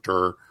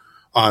character.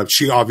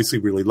 She obviously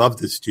really loved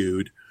this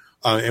dude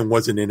and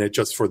wasn't in it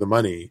just for the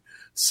money.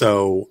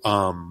 So,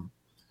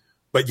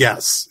 but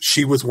yes,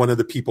 she was one of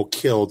the people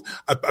killed.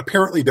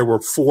 Apparently there were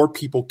 4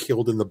 people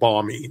killed in the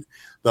bombing: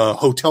 the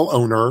hotel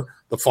owner,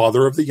 the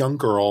father of the young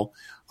girl,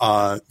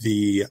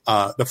 the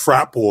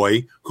frat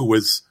boy who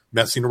was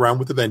messing around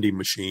with the vending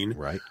machine,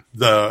 right?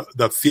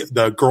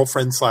 The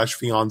girlfriend /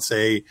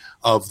 fiance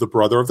of the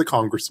brother of the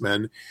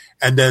congressman,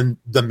 and then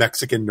the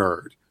Mexican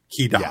nerd.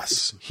 He died.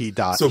 Yes, he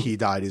died. So, he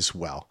died as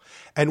well.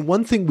 And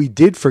one thing we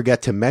did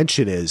forget to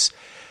mention is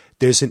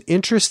there's an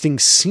interesting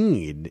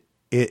scene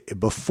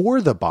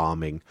before the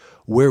bombing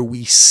where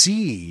we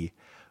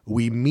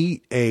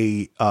meet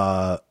a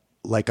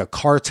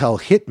cartel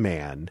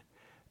hitman,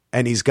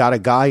 and he's got a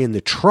guy in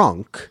the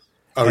trunk,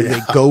 they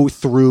go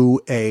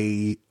through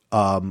a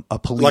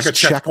police like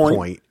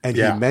checkpoint, and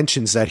he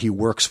mentions that he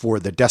works for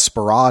the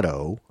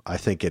Desperado, I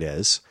think it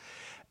is,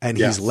 and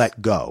he's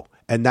let go.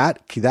 And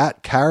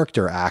that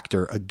character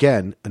actor,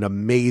 again, an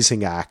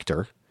amazing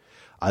actor.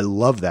 I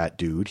love that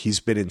dude. He's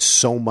been in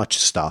so much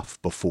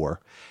stuff before.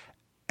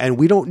 And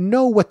we don't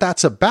know what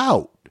that's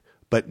about.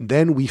 But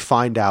then we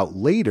find out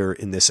later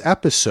in this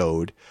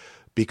episode,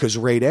 because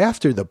right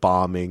after the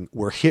bombing,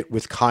 we're hit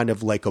with kind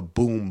of like a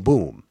boom,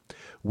 boom.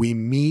 We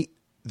meet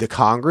the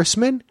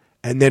congressman,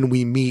 and then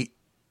we meet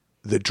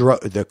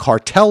the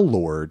cartel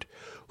lord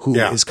who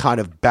is kind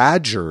of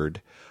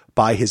badgered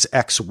by his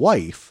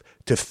ex-wife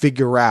to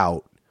figure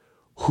out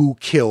who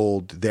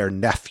killed their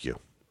nephew.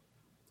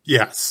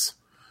 Yes.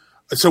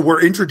 So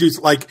we're introduced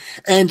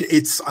and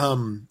it's,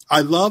 I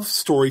love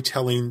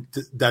storytelling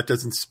that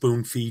doesn't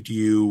spoon feed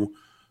you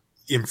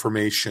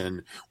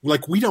information.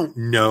 Like, we don't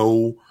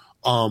know,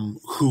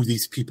 who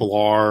these people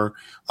are,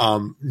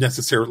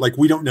 necessarily. Like,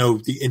 we don't know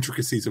the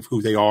intricacies of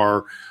who they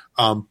are.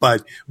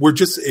 But we're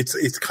just,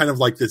 it's kind of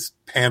like this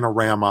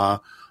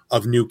panorama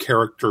of new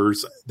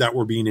characters that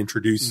we're being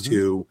introduced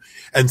to.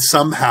 And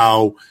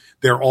somehow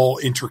they're all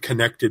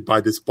interconnected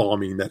by this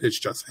bombing that has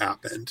just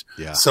happened.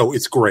 Yeah. So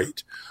it's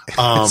great.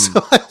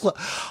 So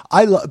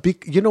I love,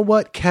 you know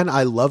what, Ken,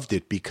 I loved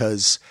it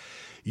because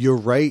you're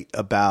right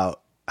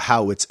about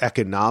how it's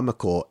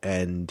economical,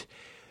 and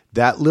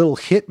that little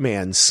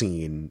hitman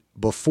scene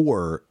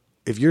before,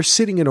 if you're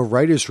sitting in a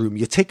writer's room,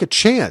 you take a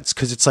chance.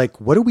 'Cause it's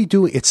like, what are we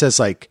doing? It says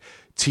like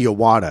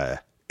Tijuana,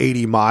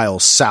 80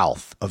 miles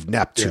south of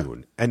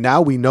Neptune. Yeah. And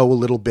now we know a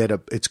little bit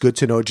of, it's good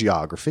to know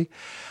geography.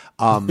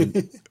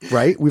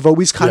 Right? We've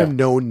always kind of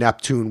known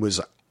Neptune was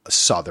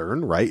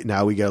southern, right?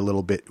 Now we know a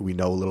little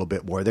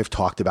bit more. They've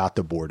talked about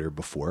the border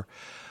before,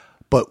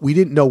 but we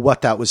didn't know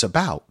what that was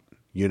about,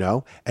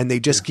 and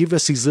they just give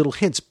us these little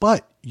hints,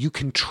 but you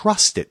can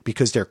trust it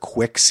because they're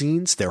quick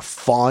scenes. They're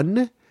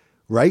fun,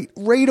 right?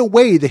 Right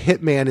away, the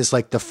hitman is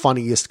like the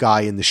funniest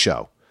guy in the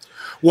show.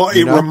 Well,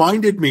 it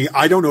reminded me,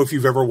 I don't know if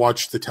you've ever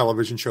watched the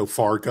television show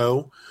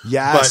Fargo.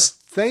 Yes.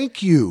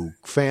 Thank you.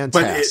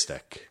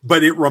 Fantastic.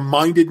 But it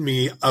reminded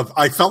me of,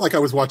 I felt like I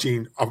was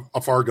watching a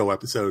Fargo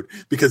episode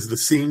because the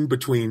scene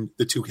between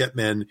the two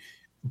hitmen,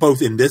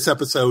 both in this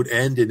episode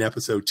and in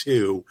episode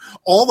 2,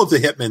 all of the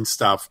hitmen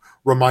stuff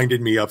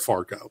reminded me of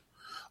Fargo.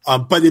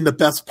 But in the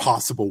best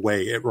possible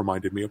way, it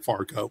reminded me of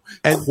Fargo.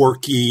 And,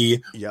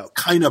 quirky,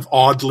 kind of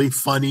oddly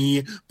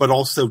funny, but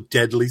also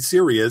deadly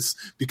serious,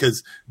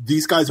 because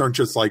these guys aren't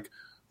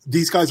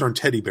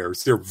teddy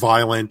bears. They're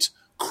violent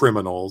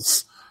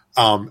criminals.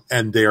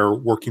 And they're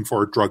working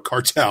for a drug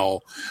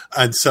cartel.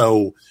 And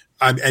so,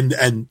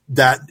 and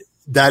that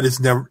is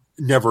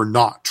never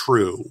not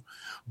true.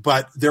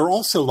 But they're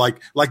also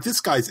like this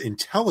guy's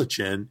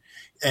intelligent,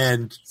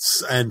 and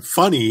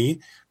funny,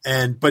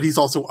 but he's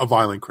also a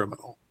violent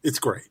criminal. It's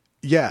great.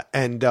 Yeah,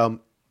 and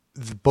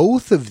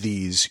both of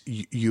these,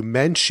 you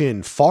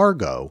mentioned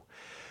Fargo.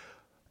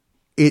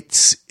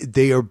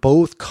 They are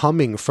both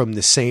coming from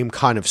the same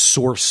kind of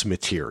source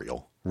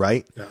material,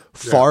 right? Yeah.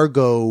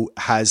 Fargo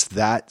has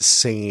that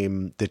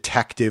same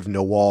detective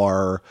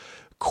noir,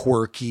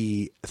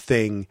 quirky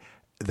thing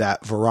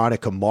that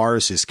Veronica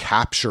Mars is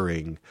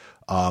capturing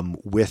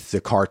with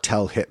the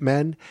cartel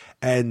hitmen.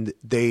 And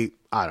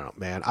I don't know,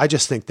 man, I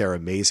just think they're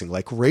amazing.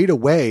 Like right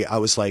away, I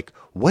was like,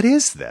 what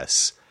is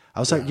this? I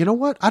was like, you know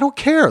what? I don't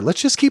care.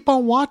 Let's just keep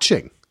on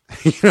watching.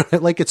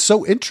 Like it's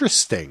so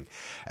interesting.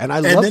 And I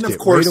loved it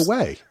right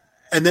away.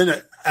 And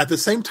then at the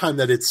same time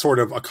that it's sort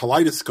of a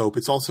kaleidoscope,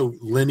 it's also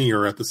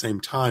linear at the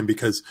same time,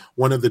 because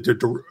one of the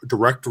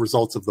direct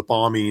results of the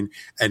bombing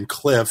and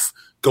Cliff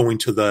going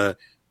to the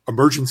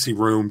emergency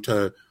room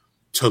to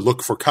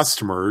look for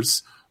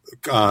customers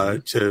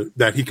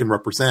that he can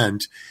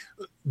represent,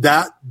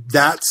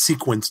 that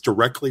sequence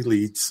directly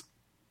leads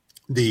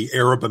the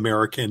Arab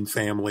American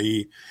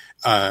family,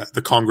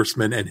 the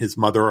congressman and his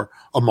mother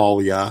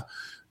Amalia,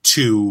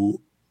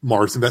 to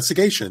Mars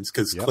Investigations,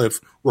 because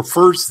Cliff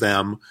refers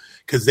them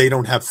because they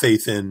don't have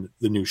faith in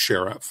the new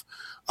sheriff.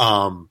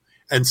 And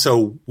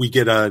so we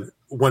get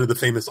one of the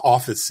famous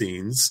Office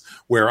scenes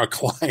where a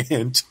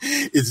client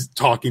is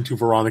talking to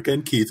Veronica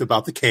and Keith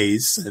about the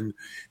case.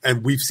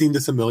 And we've seen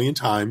this a million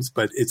times,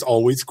 but it's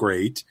always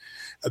great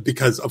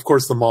because, of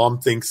course, the mom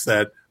thinks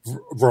that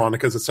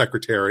Veronica's a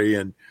secretary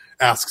and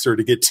asks her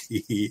to get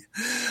tea.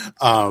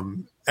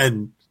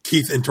 And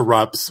Keith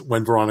interrupts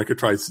when Veronica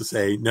tries to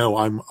say, no,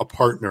 I'm a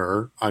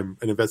partner. I'm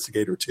an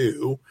investigator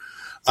too.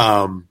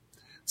 But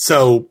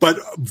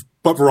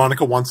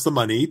Veronica wants the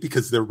money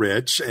because they're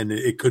rich and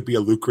it could be a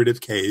lucrative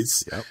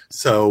case. Yep.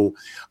 So,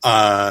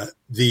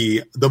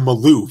 the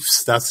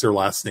Maloufs, that's their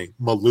last name,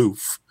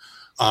 Malouf.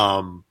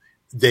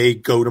 They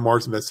go to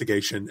Mars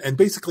Investigation and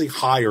basically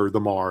hire the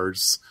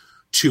Mars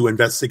to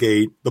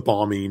investigate the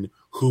bombing,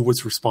 who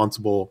was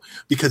responsible,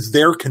 because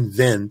they're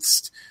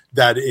convinced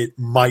that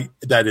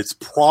it's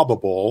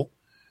probable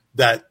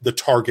that the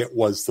target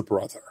was the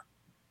brother.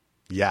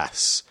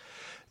 Yes.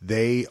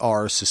 They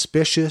are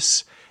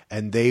suspicious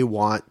and they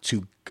want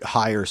to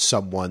hire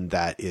someone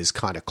that is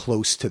kind of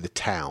close to the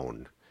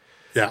town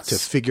to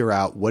figure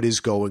out what is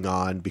going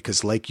on.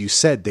 Because like you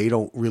said, they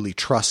don't really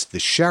trust the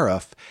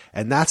sheriff.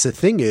 And that's the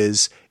thing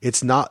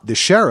the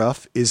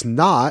sheriff is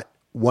not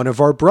one of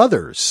our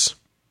brothers.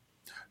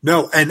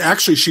 No. And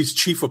actually she's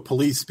chief of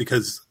police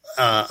because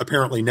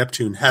apparently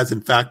Neptune has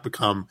in fact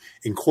become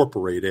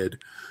incorporated.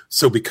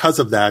 So because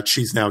of that,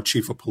 she's now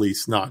chief of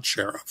police, not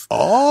sheriff.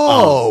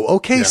 Oh,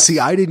 okay. Yeah. See,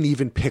 I didn't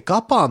even pick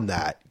up on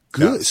that.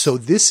 Good. Yes. So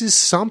this is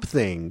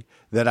something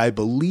that I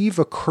believe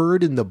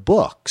occurred in the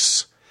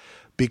books,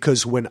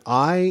 because when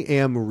I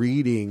am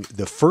reading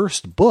the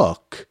first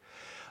book,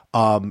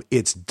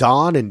 it's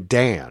Don and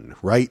Dan,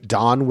 right?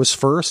 Don was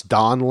first,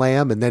 Don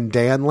Lamb, and then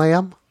Dan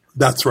Lamb.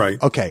 That's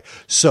right. Okay.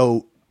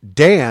 So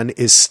Dan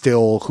is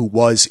still, who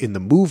was in the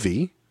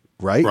movie,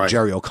 right?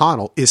 Jerry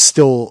O'Connell is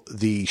still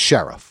the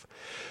sheriff.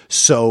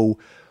 So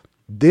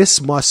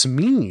this must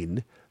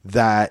mean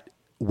that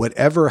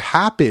whatever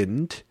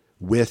happened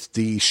with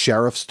the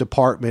sheriff's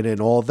department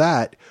and all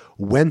that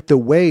went the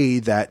way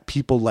that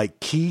people like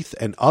Keith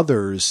and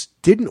others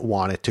didn't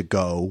want it to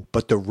go,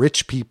 but the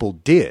rich people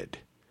did.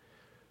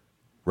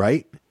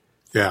 Right?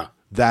 Yeah.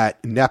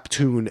 That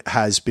Neptune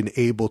has been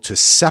able to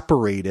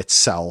separate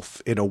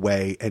itself in a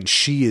way, and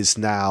she is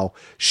now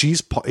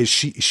she's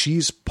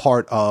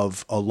part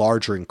of a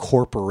larger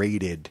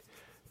incorporated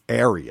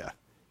area.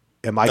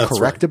 Am I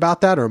correct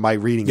about that, or am I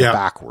reading it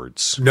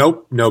backwards?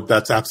 Nope.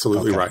 That's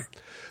absolutely right.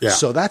 Yeah.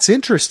 So that's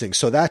interesting.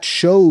 So that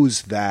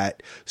shows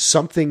that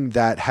something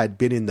that had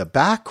been in the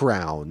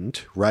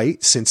background,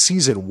 right, since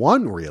season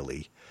 1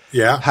 really,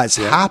 has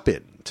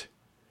happened.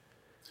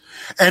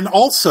 And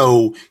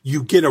also,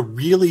 you get a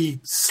really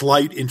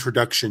slight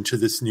introduction to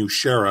this new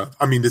sheriff.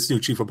 I mean, this new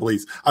chief of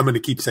police. I'm going to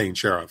keep saying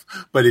sheriff,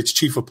 but it's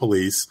chief of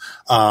police.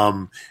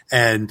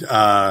 And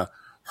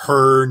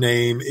her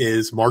name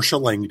is Marsha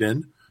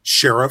Langdon,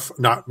 sheriff,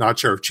 not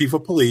sheriff, chief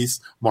of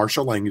police,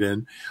 Marsha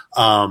Langdon.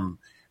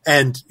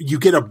 And you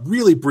get a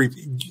really brief,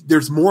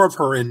 there's more of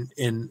her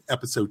in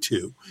episode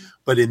 2,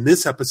 but in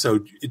this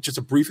episode, it's just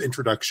a brief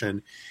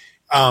introduction.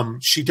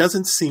 She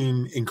doesn't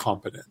seem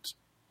incompetent.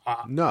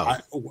 No.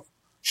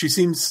 She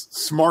seems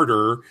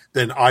smarter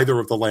than either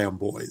of the Lamb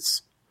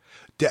boys.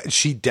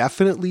 She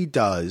definitely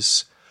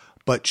does,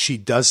 but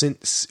she's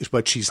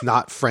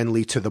not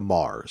friendly to the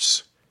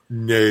Mars.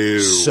 No.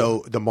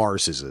 So the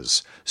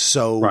Marses.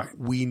 So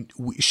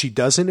she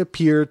doesn't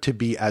appear to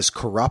be as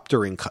corrupt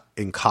or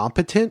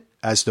incompetent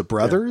as the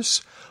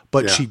brothers,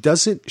 but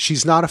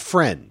she's not a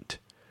friend.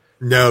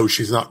 No,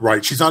 she's not.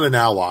 Right. She's not an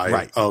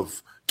ally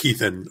of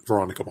Keith and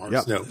Veronica Mars.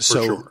 Yep. No, for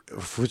sure.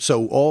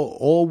 So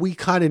all we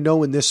kind of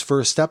know in this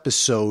first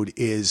episode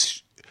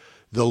is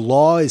the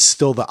law is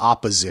still the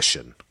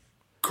opposition.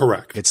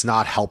 Correct. It's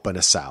not helping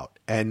us out.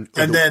 And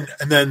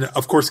then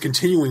of course,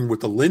 continuing with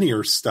the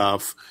linear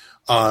stuff,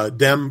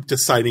 them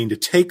deciding to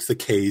take the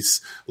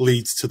case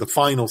leads to the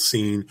final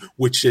scene,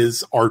 which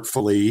is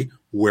artfully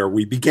where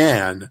we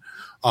began.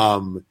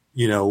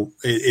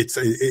 It's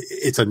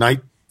a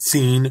night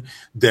scene.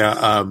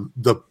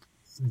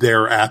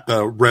 They're at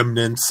the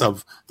remnants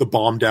of the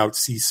bombed out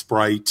Sea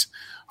Sprite.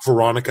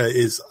 Veronica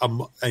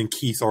and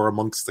Keith are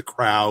amongst the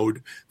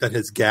crowd that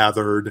has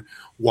gathered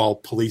while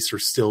police are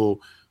still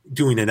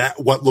doing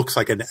what looks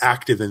like an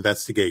active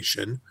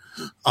investigation.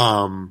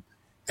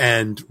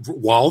 And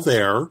while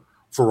there,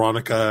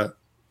 Veronica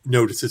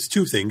notices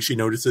two things. She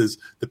notices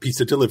the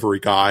pizza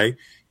delivery guy.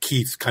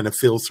 Keith kind of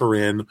fills her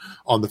in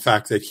on the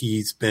fact that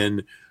he's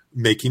been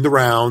making the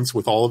rounds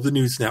with all of the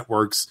news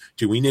networks,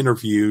 doing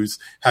interviews,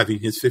 having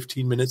his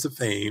 15 minutes of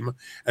fame,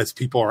 as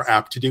people are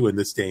apt to do in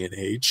this day and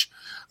age.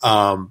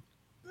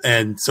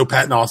 And so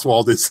Patton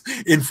Oswalt is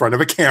in front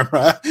of a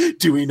camera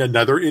doing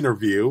another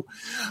interview.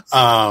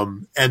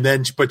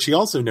 But she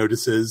also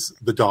notices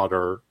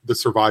the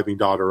surviving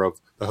daughter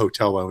of the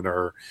hotel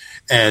owner.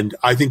 And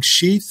I think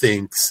she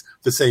thinks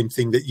the same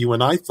thing that you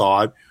and I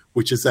thought,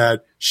 which is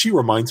that she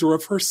reminds her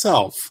of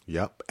herself.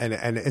 Yep. And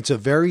it's a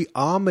very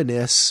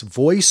ominous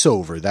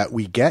voiceover that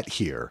we get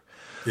here,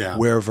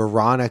 where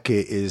Veronica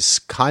is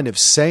kind of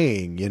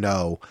saying,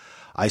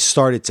 I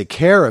started to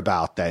care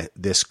about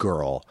this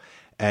girl,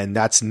 and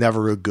that's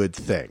never a good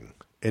thing.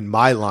 In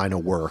my line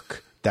of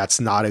work, that's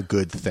not a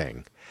good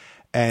thing.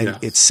 And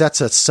it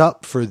sets us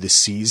up for the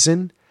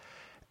season.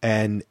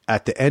 And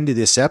at the end of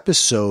this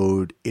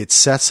episode, it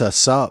sets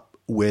us up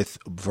with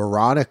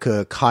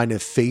Veronica kind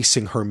of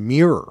facing her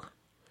mirror.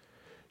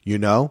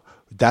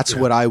 That's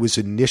what I was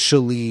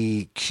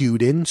initially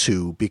cued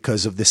into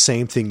because of the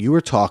same thing you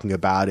were talking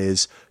about,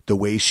 is the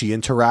way she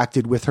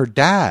interacted with her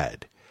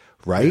dad,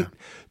 right? Yeah.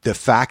 The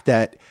fact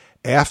that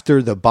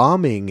after the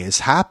bombing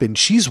has happened,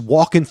 she's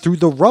walking through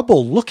the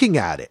rubble looking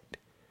at it.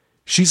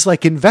 She's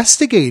like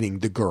investigating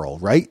the girl,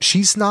 right?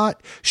 She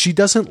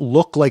doesn't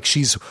look like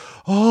she's,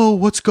 oh,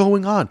 what's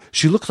going on?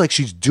 She looks like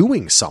she's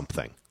doing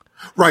something.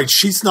 Right.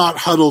 She's not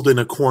huddled in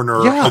a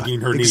corner,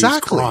 hugging her knees,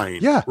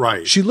 crying. Yeah.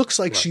 Right. She looks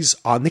like she's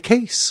on the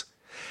case.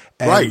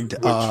 And,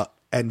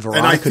 and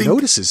Veronica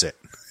notices it.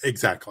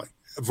 Exactly.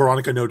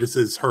 Veronica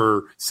notices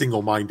her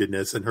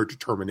single-mindedness and her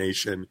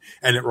determination,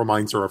 and it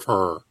reminds her of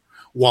her.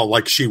 While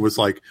she was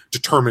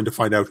determined to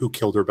find out who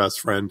killed her best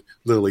friend,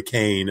 Lily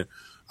Kane,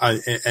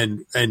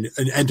 and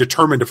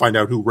determined to find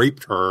out who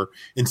raped her,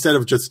 instead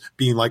of just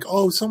being like,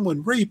 oh,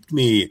 someone raped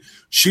me.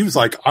 She was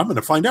like, I'm going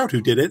to find out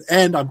who did it,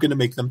 and I'm going to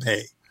make them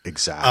pay.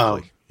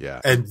 Exactly.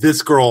 And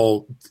this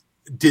girl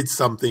did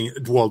something.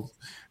 Well,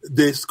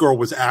 this girl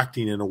was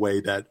acting in a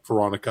way that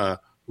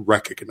Veronica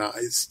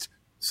recognized.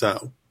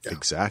 So,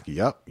 Exactly.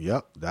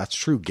 Yep. That's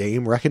true.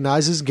 Game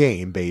recognizes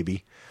game,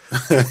 baby.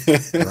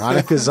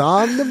 Veronica's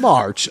on the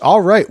march.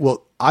 All right.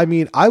 Well,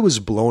 I was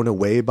blown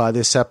away by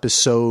this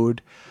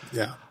episode.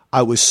 Yeah.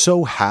 I was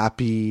so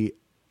happy,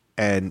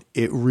 and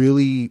it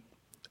really,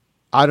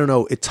 I don't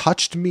know, it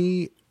touched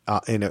me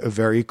in a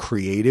very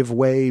creative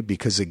way,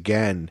 because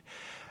again,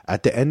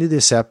 at the end of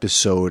this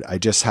episode, I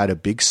just had a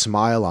big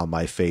smile on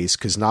my face,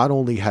 because not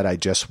only had I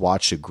just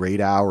watched a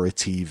great hour of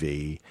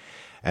TV,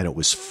 and it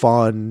was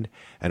fun,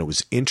 and it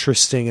was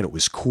interesting, and it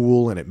was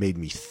cool, and it made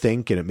me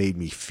think, and it made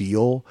me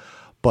feel,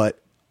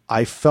 but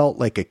I felt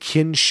like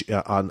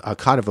on a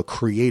kind of a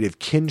creative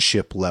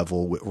kinship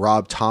level with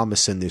Rob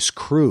Thomas and this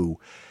crew,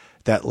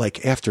 that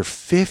after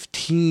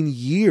 15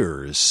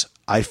 years,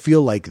 I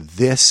feel like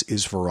this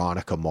is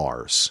Veronica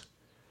Mars.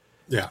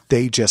 Yeah.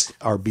 They just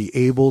are be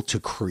able to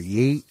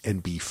create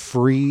and be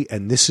free,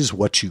 and this is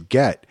what you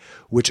get,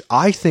 which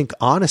I think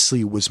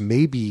honestly was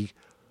maybe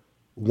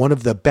one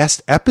of the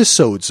best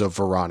episodes of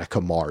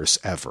Veronica Mars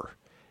ever.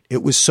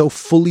 It was so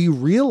fully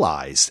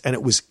realized, and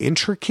it was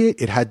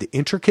intricate. It had the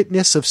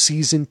intricateness of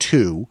season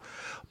 2,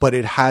 but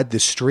it had the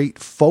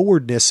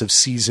straightforwardness of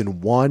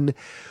season 1.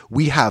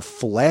 We have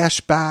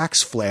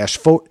flashbacks, flash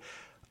forward.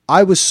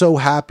 I was so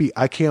happy.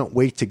 I can't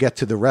wait to get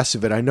to the rest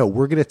of it. I know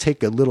we're going to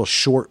take a little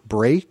short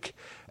break,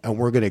 and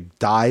we're going to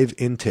dive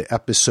into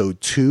episode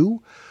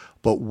 2.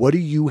 But what do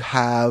you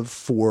have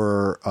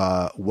for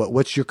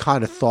what's your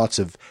kind of thoughts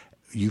of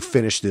you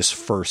finished this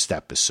first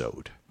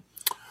episode?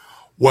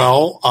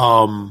 Well,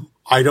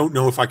 I don't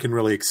know if I can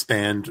really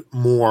expand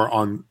more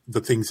on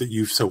the things that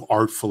you've so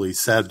artfully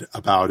said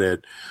about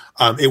it.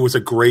 It was a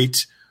great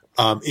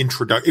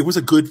introduction. It was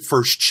a good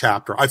first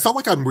chapter. I felt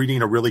like I'm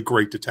reading a really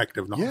great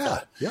detective novel,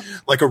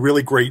 like a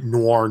really great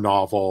noir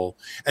novel.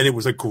 And it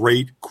was a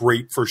great,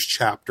 great first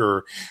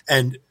chapter.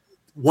 And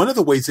one of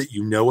the ways that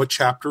you know a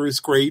chapter is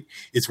great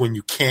is when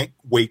you can't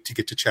wait to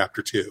get to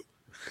chapter 2.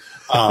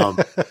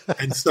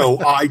 And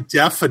so I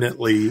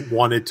definitely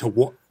wanted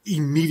to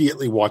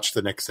immediately watch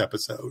the next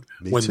episode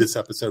when this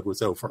episode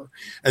was over.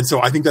 And so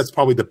I think that's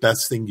probably the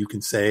best thing you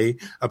can say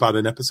about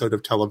an episode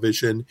of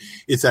television,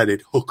 is that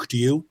it hooked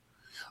you,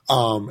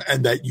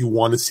 and that you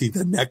want to see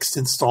the next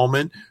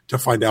installment to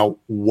find out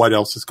what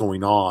else is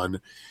going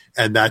on.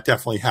 And that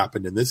definitely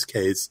happened in this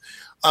case.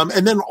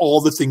 And then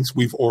all the things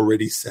we've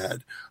already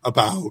said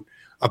about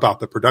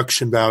the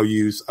production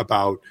values,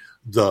 about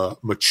the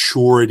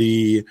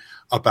maturity,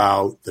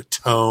 about the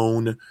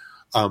tone.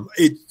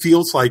 It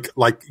feels like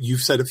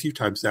you've said a few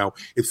times now,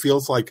 it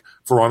feels like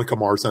Veronica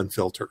Mars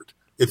unfiltered.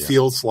 It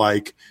feels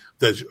like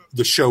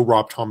the show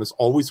Rob Thomas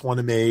always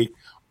wanted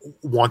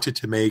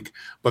to make,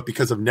 but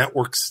because of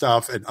network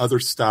stuff and other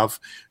stuff,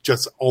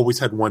 just always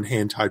had one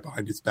hand tied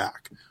behind his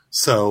back.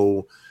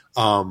 So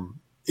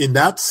in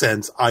that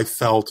sense, I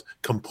felt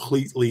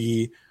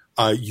completely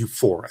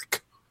euphoric.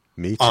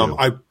 Me too.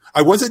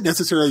 I wasn't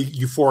necessarily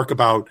euphoric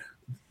about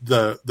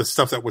the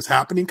stuff that was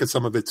happening, because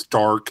some of it's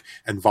dark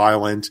and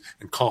violent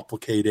and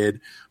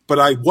complicated, but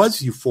I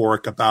was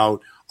euphoric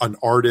about an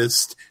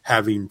artist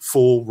having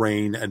full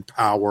reign and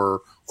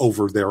power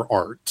over their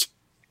art.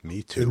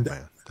 Me too,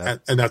 man.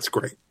 And that's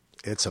great.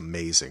 It's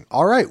amazing.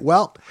 All right.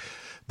 Well,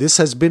 this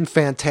has been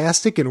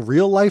fantastic. In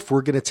real life,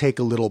 we're going to take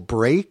a little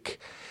break.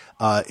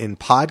 In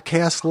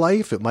podcast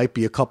life, it might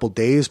be a couple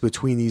days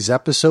between these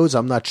episodes.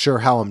 I'm not sure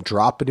how I'm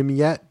dropping them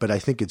yet, but I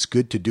think it's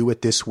good to do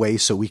it this way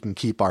so we can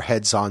keep our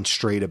heads on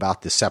straight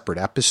about the separate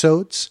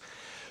episodes.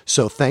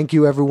 So thank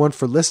you, everyone,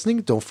 for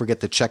listening. Don't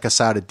forget to check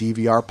us out at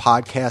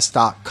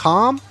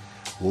dvrpodcast.com.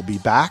 We'll be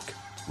back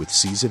with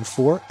Season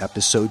 4,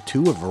 Episode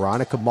 2 of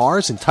Veronica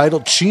Mars,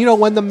 entitled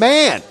Chino and the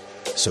Man.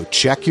 So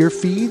check your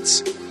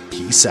feeds.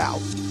 Peace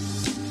out.